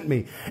who sent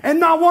me. And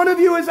not one of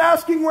you is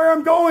asking where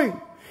I'm going.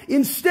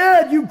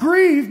 Instead, you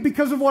grieve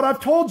because of what I've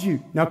told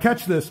you. Now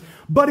catch this.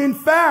 But in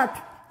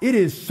fact, it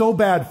is so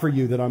bad for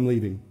you that I'm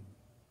leaving.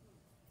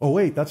 Oh,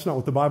 wait, that's not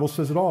what the Bible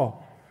says at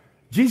all.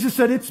 Jesus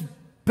said, it's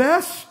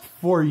best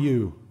for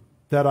you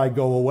that I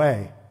go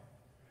away.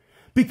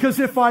 Because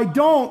if I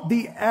don't,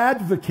 the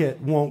advocate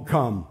won't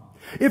come.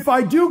 If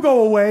I do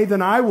go away,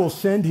 then I will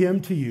send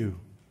him to you.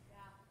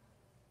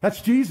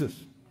 That's Jesus.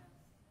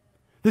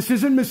 This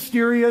isn't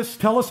mysterious,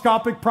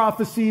 telescopic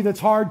prophecy that's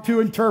hard to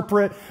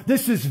interpret.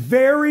 This is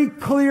very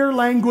clear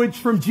language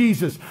from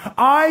Jesus.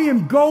 I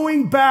am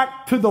going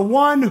back to the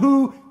one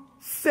who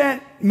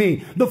sent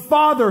me, the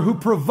Father who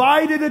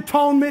provided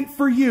atonement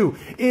for you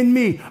in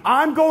me.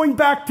 I'm going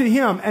back to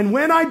him. And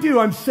when I do,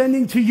 I'm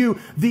sending to you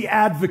the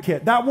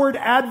advocate. That word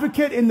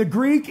advocate in the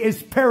Greek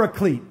is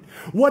paraclete.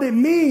 What it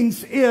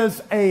means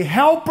is a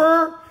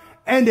helper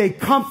and a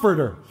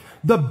comforter.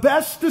 The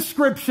best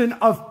description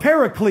of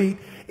paraclete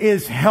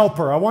is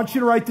helper. I want you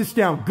to write this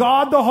down.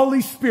 God the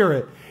Holy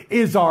Spirit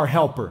is our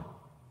helper.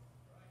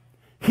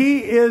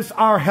 He is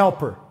our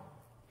helper.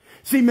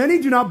 See, many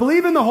do not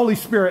believe in the Holy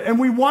Spirit, and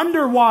we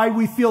wonder why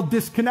we feel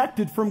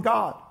disconnected from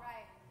God.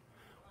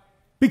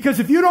 Because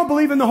if you don't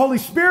believe in the Holy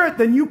Spirit,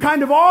 then you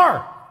kind of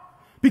are.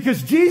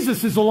 Because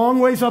Jesus is a long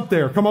ways up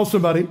there. Come on,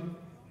 somebody.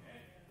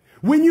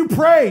 When you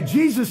pray,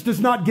 Jesus does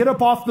not get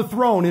up off the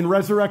throne in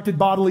resurrected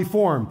bodily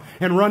form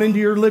and run into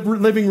your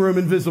living room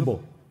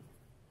invisible.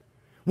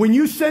 When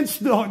you sense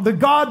the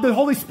God, the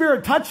Holy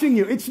Spirit touching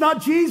you, it's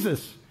not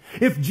Jesus.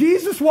 If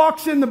Jesus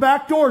walks in the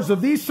back doors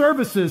of these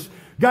services,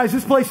 guys,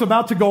 this place is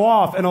about to go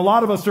off, and a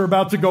lot of us are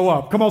about to go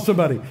up. Come on,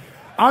 somebody.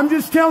 I'm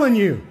just telling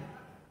you.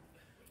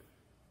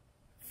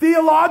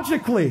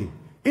 Theologically,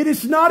 it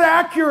is not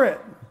accurate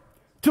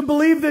to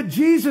believe that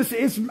Jesus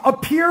is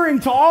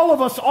appearing to all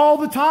of us all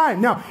the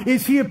time. Now,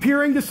 is he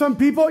appearing to some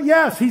people?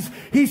 Yes.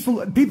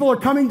 People are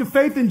coming to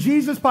faith in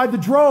Jesus by the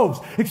droves,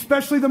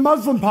 especially the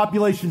Muslim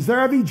populations. They're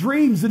having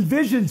dreams and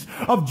visions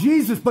of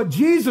Jesus, but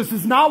Jesus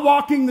is not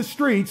walking the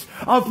streets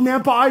of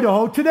Nampa,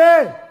 Idaho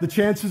today. The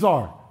chances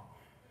are.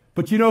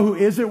 But you know who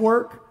is at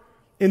work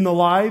in the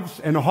lives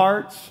and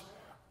hearts?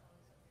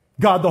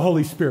 God the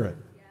Holy Spirit.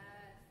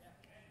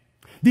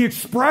 The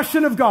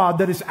expression of God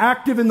that is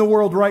active in the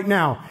world right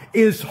now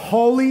is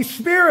Holy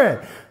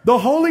Spirit. The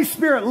Holy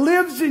Spirit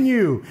lives in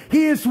you.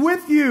 He is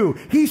with you.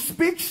 He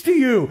speaks to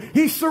you.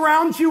 He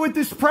surrounds you with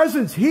His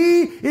presence.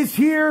 He is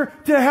here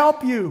to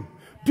help you.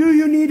 Do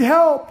you need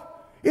help?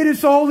 It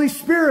is the Holy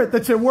Spirit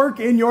that's at work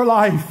in your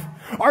life.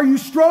 Are you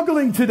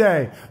struggling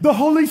today? The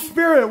Holy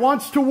Spirit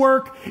wants to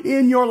work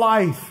in your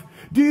life.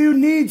 Do you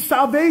need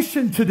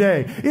salvation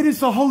today? It is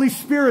the Holy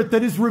Spirit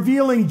that is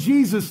revealing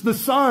Jesus, the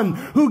Son,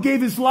 who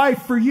gave His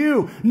life for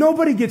you.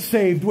 Nobody gets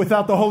saved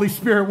without the Holy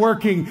Spirit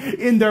working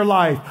in their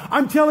life.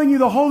 I'm telling you,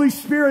 the Holy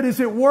Spirit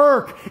is at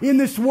work in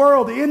this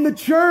world, in the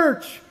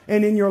church,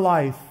 and in your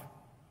life.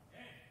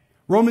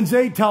 Romans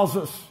 8 tells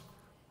us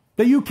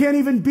that you can't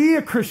even be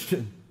a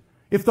Christian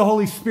if the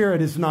Holy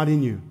Spirit is not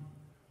in you.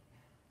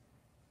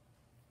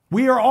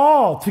 We are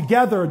all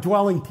together a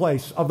dwelling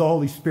place of the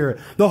Holy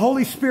Spirit. The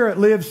Holy Spirit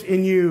lives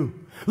in you.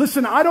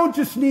 Listen, I don't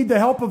just need the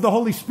help of the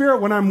Holy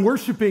Spirit when I'm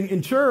worshiping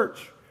in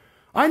church.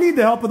 I need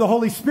the help of the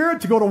Holy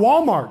Spirit to go to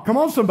Walmart. Come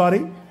on,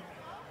 somebody.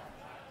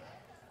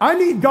 I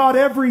need God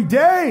every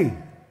day.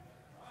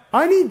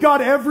 I need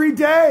God every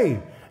day.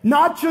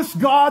 Not just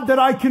God that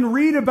I can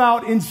read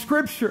about in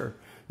Scripture.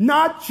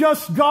 Not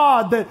just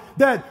God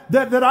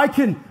that I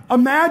can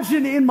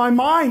imagine in my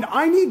mind.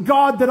 I need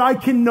God that I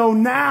can know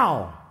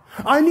now.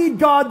 I need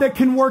God that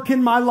can work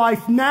in my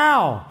life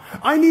now.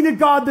 I need a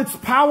God that's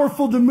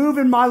powerful to move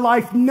in my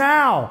life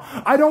now.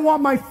 I don't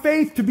want my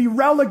faith to be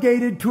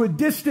relegated to a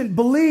distant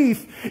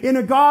belief in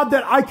a God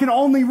that I can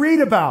only read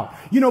about.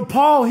 You know,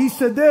 Paul, he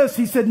said this.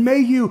 He said, may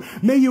you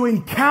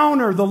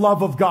encounter the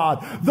love of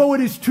God, though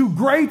it is too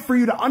great for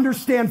you to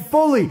understand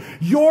fully.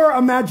 Your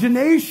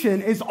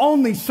imagination is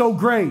only so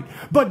great,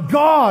 but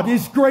God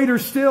is greater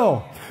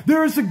still.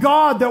 There is a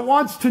God that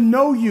wants to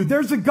know you.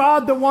 There's a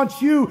God that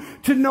wants you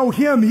to know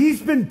Him.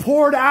 He's been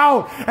poured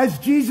out, as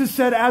Jesus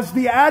said, as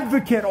the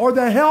advocate or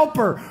the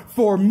helper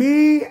for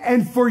me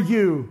and for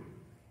you.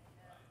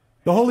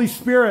 The Holy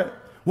Spirit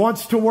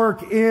wants to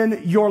work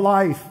in your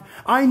life.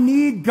 I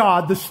need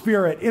God, the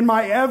Spirit, in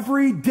my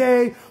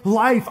everyday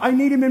life. I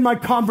need Him in my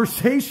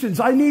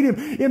conversations. I need Him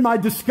in my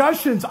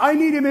discussions. I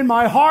need Him in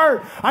my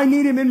heart. I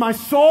need Him in my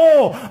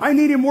soul. I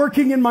need Him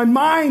working in my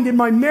mind, in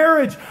my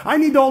marriage. I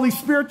need the Holy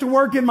Spirit to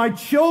work in my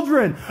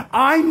children.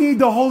 I need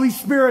the Holy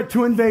Spirit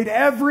to invade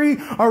every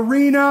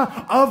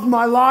arena of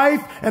my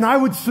life. And I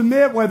would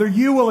submit, whether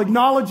you will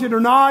acknowledge it or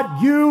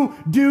not, you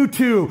do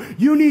too.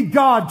 You need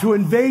God to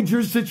invade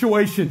your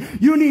situation.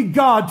 You need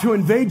God to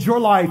invade your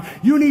life.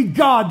 You need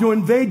God to to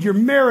invade your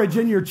marriage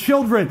and your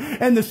children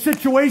and the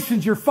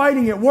situations you're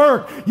fighting at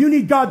work. You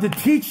need God to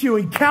teach you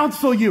and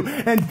counsel you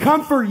and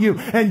comfort you.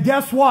 And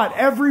guess what?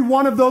 Every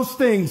one of those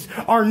things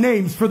are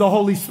names for the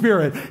Holy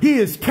Spirit. He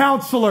is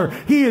counselor.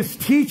 He is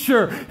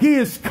teacher. He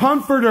is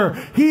comforter.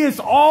 He is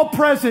all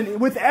present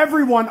with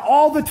everyone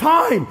all the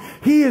time.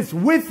 He is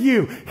with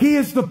you. He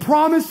is the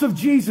promise of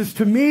Jesus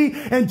to me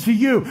and to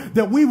you,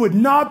 that we would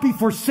not be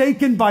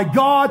forsaken by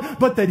God,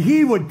 but that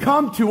He would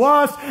come to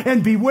us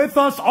and be with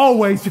us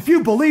always. If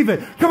you believe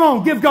it, come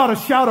on, give God a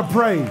shout of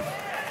praise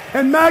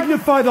and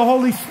magnify the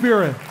Holy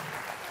Spirit.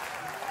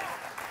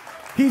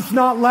 He's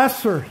not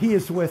lesser. He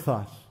is with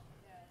us.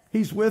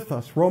 He's with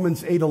us.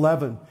 Romans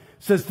 8:11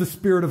 says the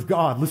Spirit of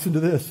God, listen to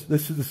this.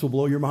 This will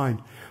blow your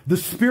mind. The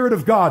Spirit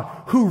of God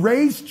who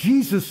raised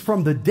Jesus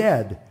from the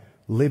dead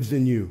lives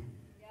in you.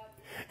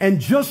 And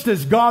just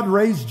as God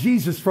raised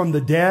Jesus from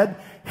the dead,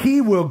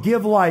 He will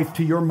give life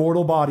to your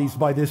mortal bodies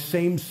by this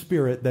same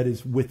Spirit that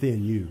is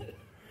within you.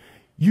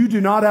 You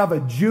do not have a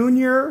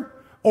junior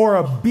or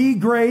a B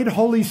grade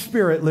Holy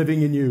Spirit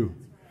living in you.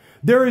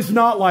 There is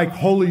not like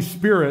Holy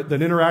Spirit that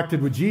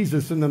interacted with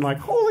Jesus and then like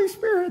Holy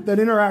Spirit that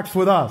interacts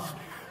with us.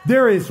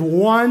 There is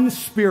one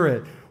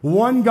Spirit,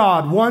 one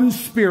God, one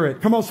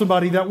Spirit. Come on,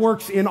 somebody, that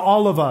works in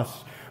all of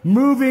us,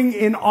 moving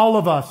in all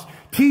of us,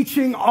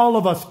 teaching all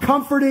of us,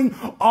 comforting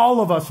all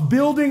of us,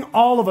 building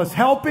all of us,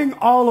 helping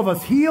all of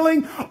us,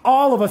 healing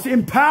all of us,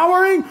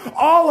 empowering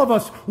all of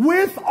us,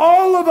 with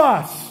all of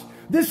us.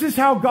 This is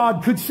how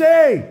God could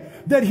say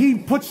that He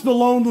puts the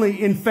lonely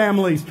in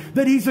families,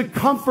 that He's a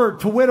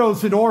comfort to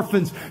widows and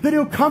orphans, that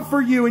He'll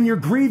comfort you in your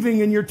grieving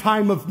in your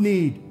time of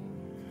need.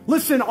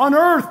 Listen, on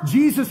earth,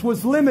 Jesus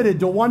was limited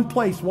to one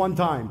place, one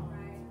time.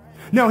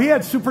 Now, He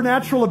had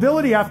supernatural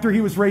ability after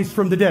He was raised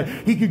from the dead.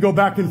 He could go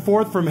back and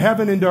forth from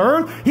heaven into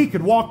earth. He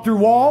could walk through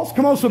walls.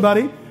 Come on,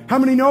 somebody. How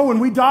many know when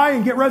we die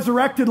and get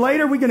resurrected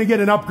later, we're going to get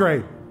an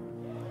upgrade?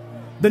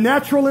 The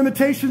natural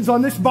limitations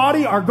on this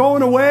body are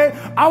going away.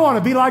 I want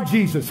to be like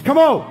Jesus. Come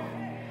on.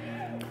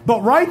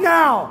 But right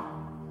now,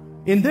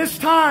 in this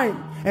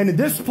time and in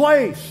this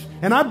place,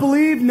 and I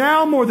believe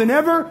now more than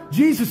ever,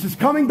 Jesus is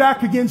coming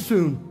back again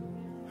soon.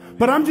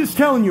 But I'm just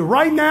telling you,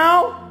 right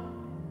now,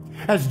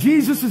 as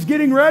Jesus is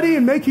getting ready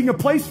and making a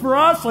place for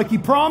us like He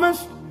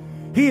promised,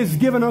 He has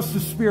given us the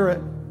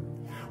Spirit.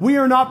 We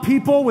are not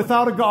people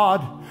without a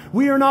God.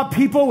 We are not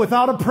people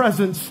without a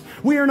presence.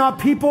 We are not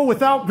people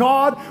without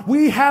God.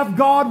 We have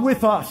God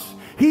with us.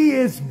 He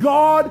is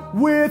God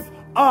with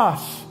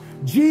us.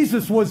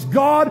 Jesus was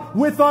God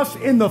with us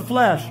in the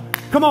flesh.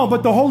 Come on,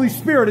 but the Holy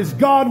Spirit is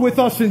God with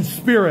us in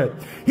spirit.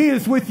 He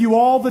is with you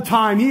all the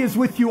time. He is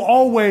with you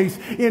always,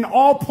 in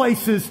all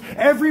places,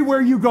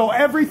 everywhere you go,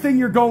 everything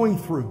you're going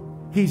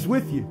through. He's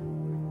with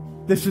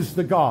you. This is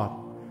the God.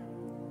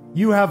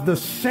 You have the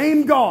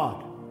same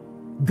God,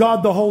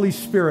 God the Holy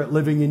Spirit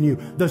living in you.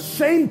 The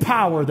same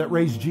power that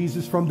raised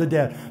Jesus from the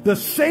dead. The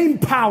same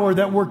power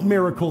that worked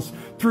miracles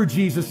through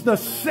Jesus. The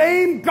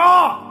same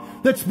God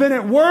that's been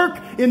at work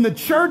in the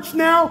church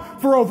now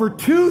for over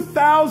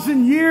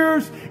 2,000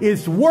 years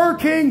is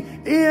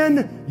working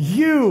in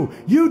you.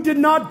 You did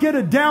not get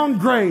a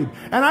downgrade.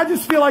 And I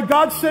just feel like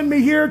God sent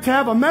me here to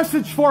have a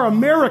message for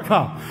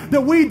America,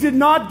 that we did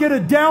not get a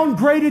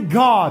downgraded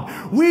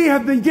God. We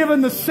have been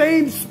given the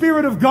same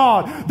Spirit of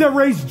God that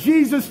raised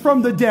Jesus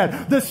from the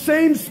dead. The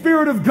same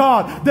Spirit of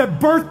God that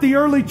birthed the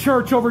early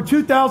church over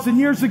 2,000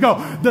 years ago.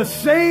 The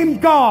same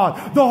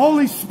God, the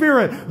Holy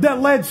Spirit,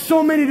 that led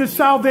so many to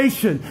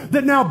salvation,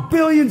 that now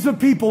billions of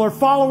people are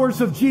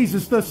followers of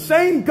Jesus. The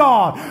same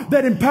God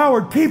that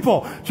empowered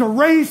people to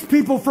raise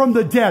people from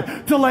the dead,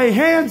 to lay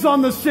hands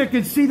on the sick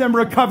and see them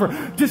recover,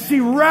 to see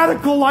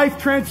radical life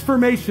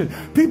transformation.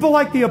 People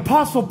like the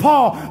Apostle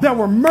Paul that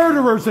were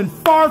murderers and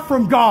far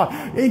from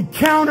God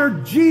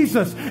encountered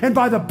Jesus, and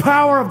by the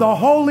power of the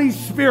Holy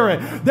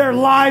Spirit, their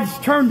lives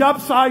turned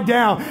upside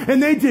down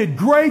and they did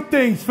great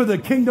things for the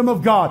kingdom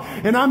of God.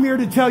 And I'm here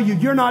to tell you,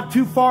 you're not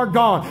too far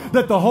gone,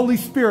 that the Holy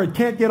Spirit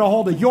can't get a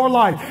hold of your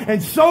life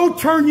and so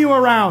turn you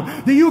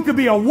around that you could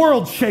be a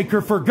world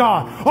shaker for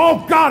God.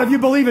 Oh God, if you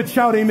believe it,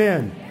 shout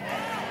amen.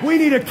 We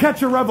need to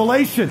catch a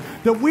revelation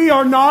that we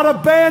are not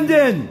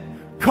abandoned.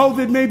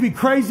 COVID may be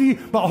crazy,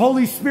 but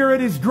Holy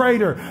Spirit is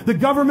greater. The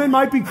government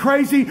might be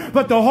crazy,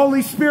 but the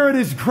Holy Spirit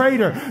is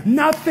greater.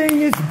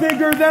 Nothing is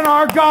bigger than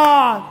our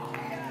God.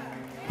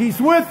 He's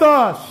with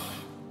us.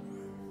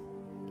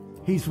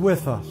 He's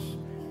with us.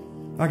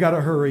 I got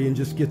to hurry and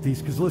just get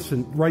these, because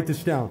listen, write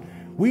this down.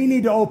 We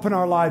need to open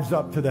our lives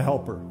up to the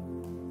helper.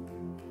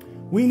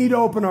 We need to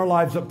open our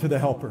lives up to the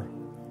helper.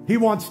 He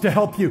wants to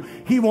help you.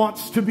 He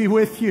wants to be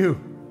with you.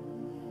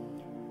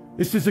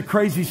 This is a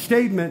crazy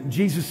statement.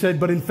 Jesus said,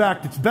 but in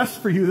fact, it's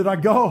best for you that I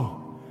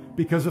go,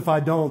 because if I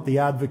don't, the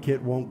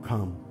advocate won't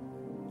come.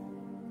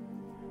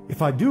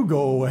 If I do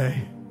go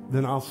away,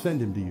 then I'll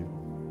send him to you.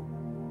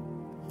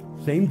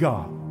 Same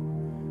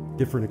God,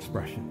 different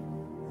expression.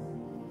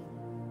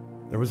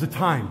 There was a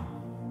time,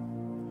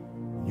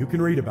 you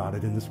can read about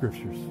it in the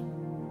scriptures,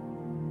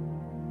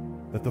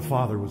 that the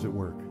Father was at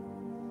work,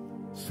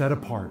 set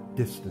apart,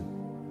 distant,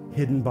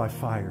 hidden by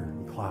fire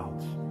and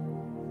clouds.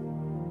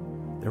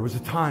 There was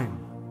a time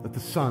that the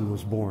Son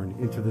was born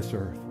into this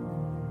earth.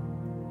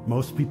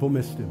 Most people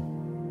missed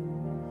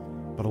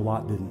him, but a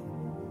lot didn't.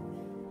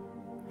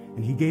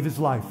 And he gave his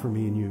life for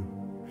me and you.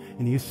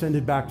 And he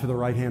ascended back to the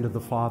right hand of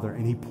the Father,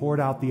 and he poured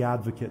out the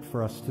advocate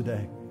for us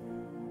today.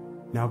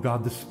 Now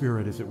God the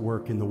Spirit is at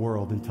work in the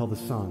world until the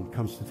Son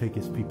comes to take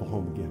his people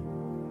home again.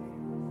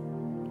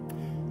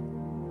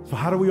 So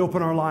how do we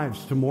open our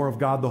lives to more of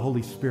God the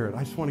Holy Spirit?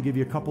 I just want to give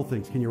you a couple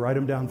things. Can you write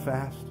them down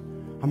fast?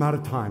 I'm out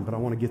of time, but I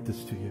want to get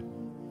this to you.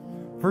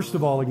 First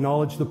of all,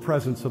 acknowledge the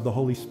presence of the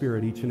Holy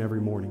Spirit each and every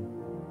morning.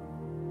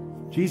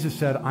 Jesus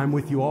said, I'm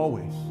with you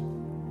always.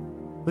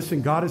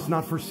 Listen, God has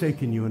not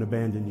forsaken you and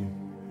abandoned you.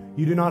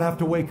 You do not have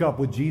to wake up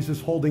with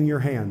Jesus holding your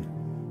hand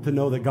to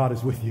know that God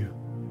is with you.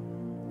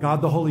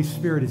 God the Holy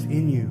Spirit is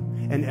in you.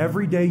 And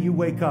every day you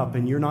wake up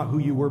and you're not who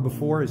you were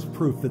before is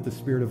proof that the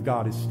Spirit of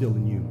God is still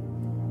in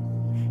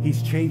you.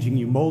 He's changing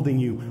you, molding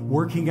you,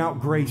 working out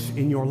grace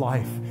in your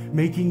life,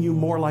 making you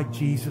more like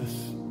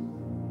Jesus.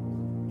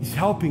 He's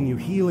helping you,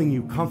 healing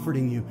you,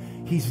 comforting you.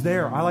 He's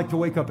there. I like to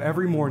wake up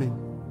every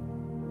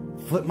morning,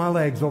 flip my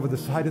legs over the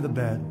side of the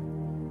bed,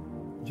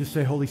 just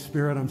say, Holy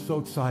Spirit, I'm so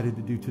excited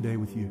to do today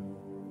with you.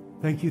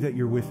 Thank you that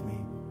you're with me.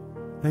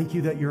 Thank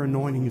you that your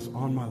anointing is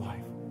on my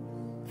life.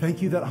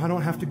 Thank you that I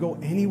don't have to go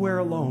anywhere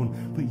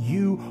alone, but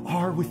you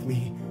are with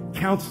me,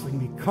 counseling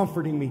me,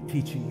 comforting me,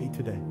 teaching me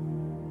today.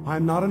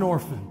 I'm not an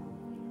orphan.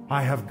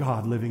 I have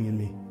God living in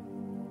me.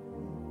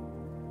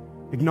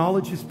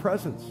 Acknowledge his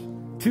presence.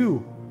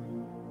 2,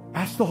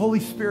 ask the Holy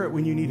Spirit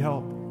when you need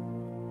help.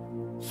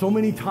 So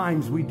many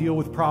times we deal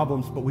with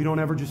problems, but we don't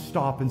ever just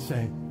stop and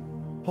say,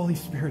 Holy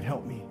Spirit,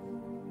 help me.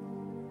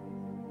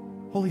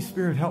 Holy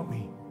Spirit, help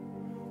me.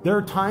 There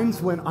are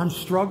times when I'm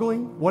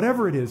struggling,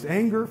 whatever it is,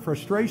 anger,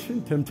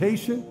 frustration,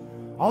 temptation,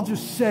 I'll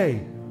just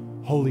say,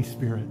 Holy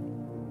Spirit.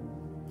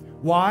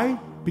 Why?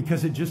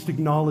 Because it just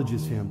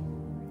acknowledges him.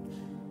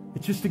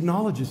 It just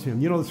acknowledges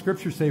him. You know, the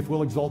scriptures say if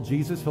we'll exalt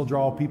Jesus, he'll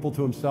draw all people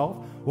to himself.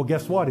 Well,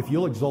 guess what? If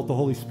you'll exalt the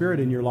Holy Spirit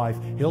in your life,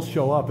 he'll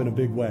show up in a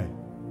big way.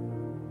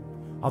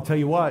 I'll tell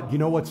you what, you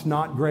know what's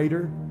not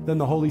greater than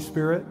the Holy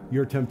Spirit?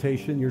 Your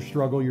temptation, your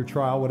struggle, your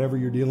trial, whatever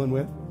you're dealing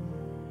with.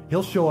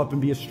 He'll show up and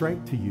be a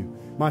strength to you.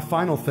 My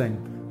final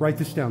thing, write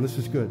this down. This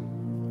is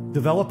good.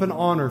 Develop an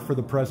honor for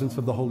the presence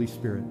of the Holy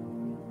Spirit.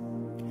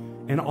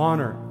 An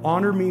honor.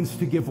 Honor means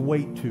to give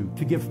weight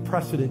to give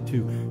precedent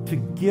to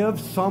give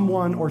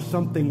someone or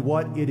something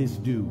what it is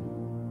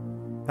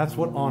due. That's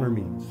what honor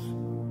means.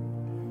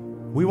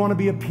 We want to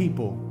be a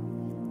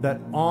people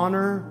that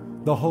honor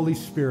the Holy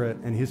Spirit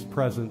and his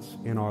presence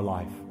in our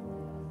life.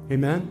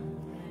 Amen?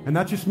 And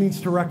that just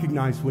means to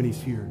recognize when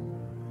he's here.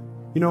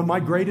 You know, my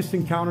greatest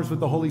encounters with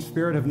the Holy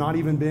Spirit have not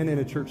even been in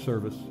a church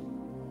service.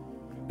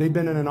 They've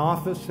been in an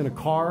office, in a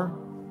car,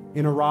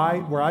 in a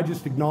ride, where I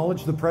just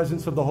acknowledged the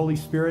presence of the Holy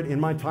Spirit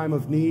in my time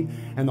of need,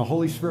 and the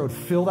Holy Spirit would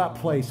fill that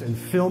place and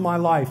fill my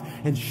life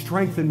and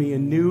strengthen me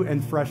in new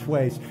and fresh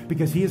ways,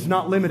 because he is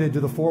not limited to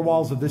the 4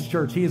 walls of this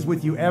church. He is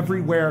with you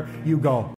everywhere you go.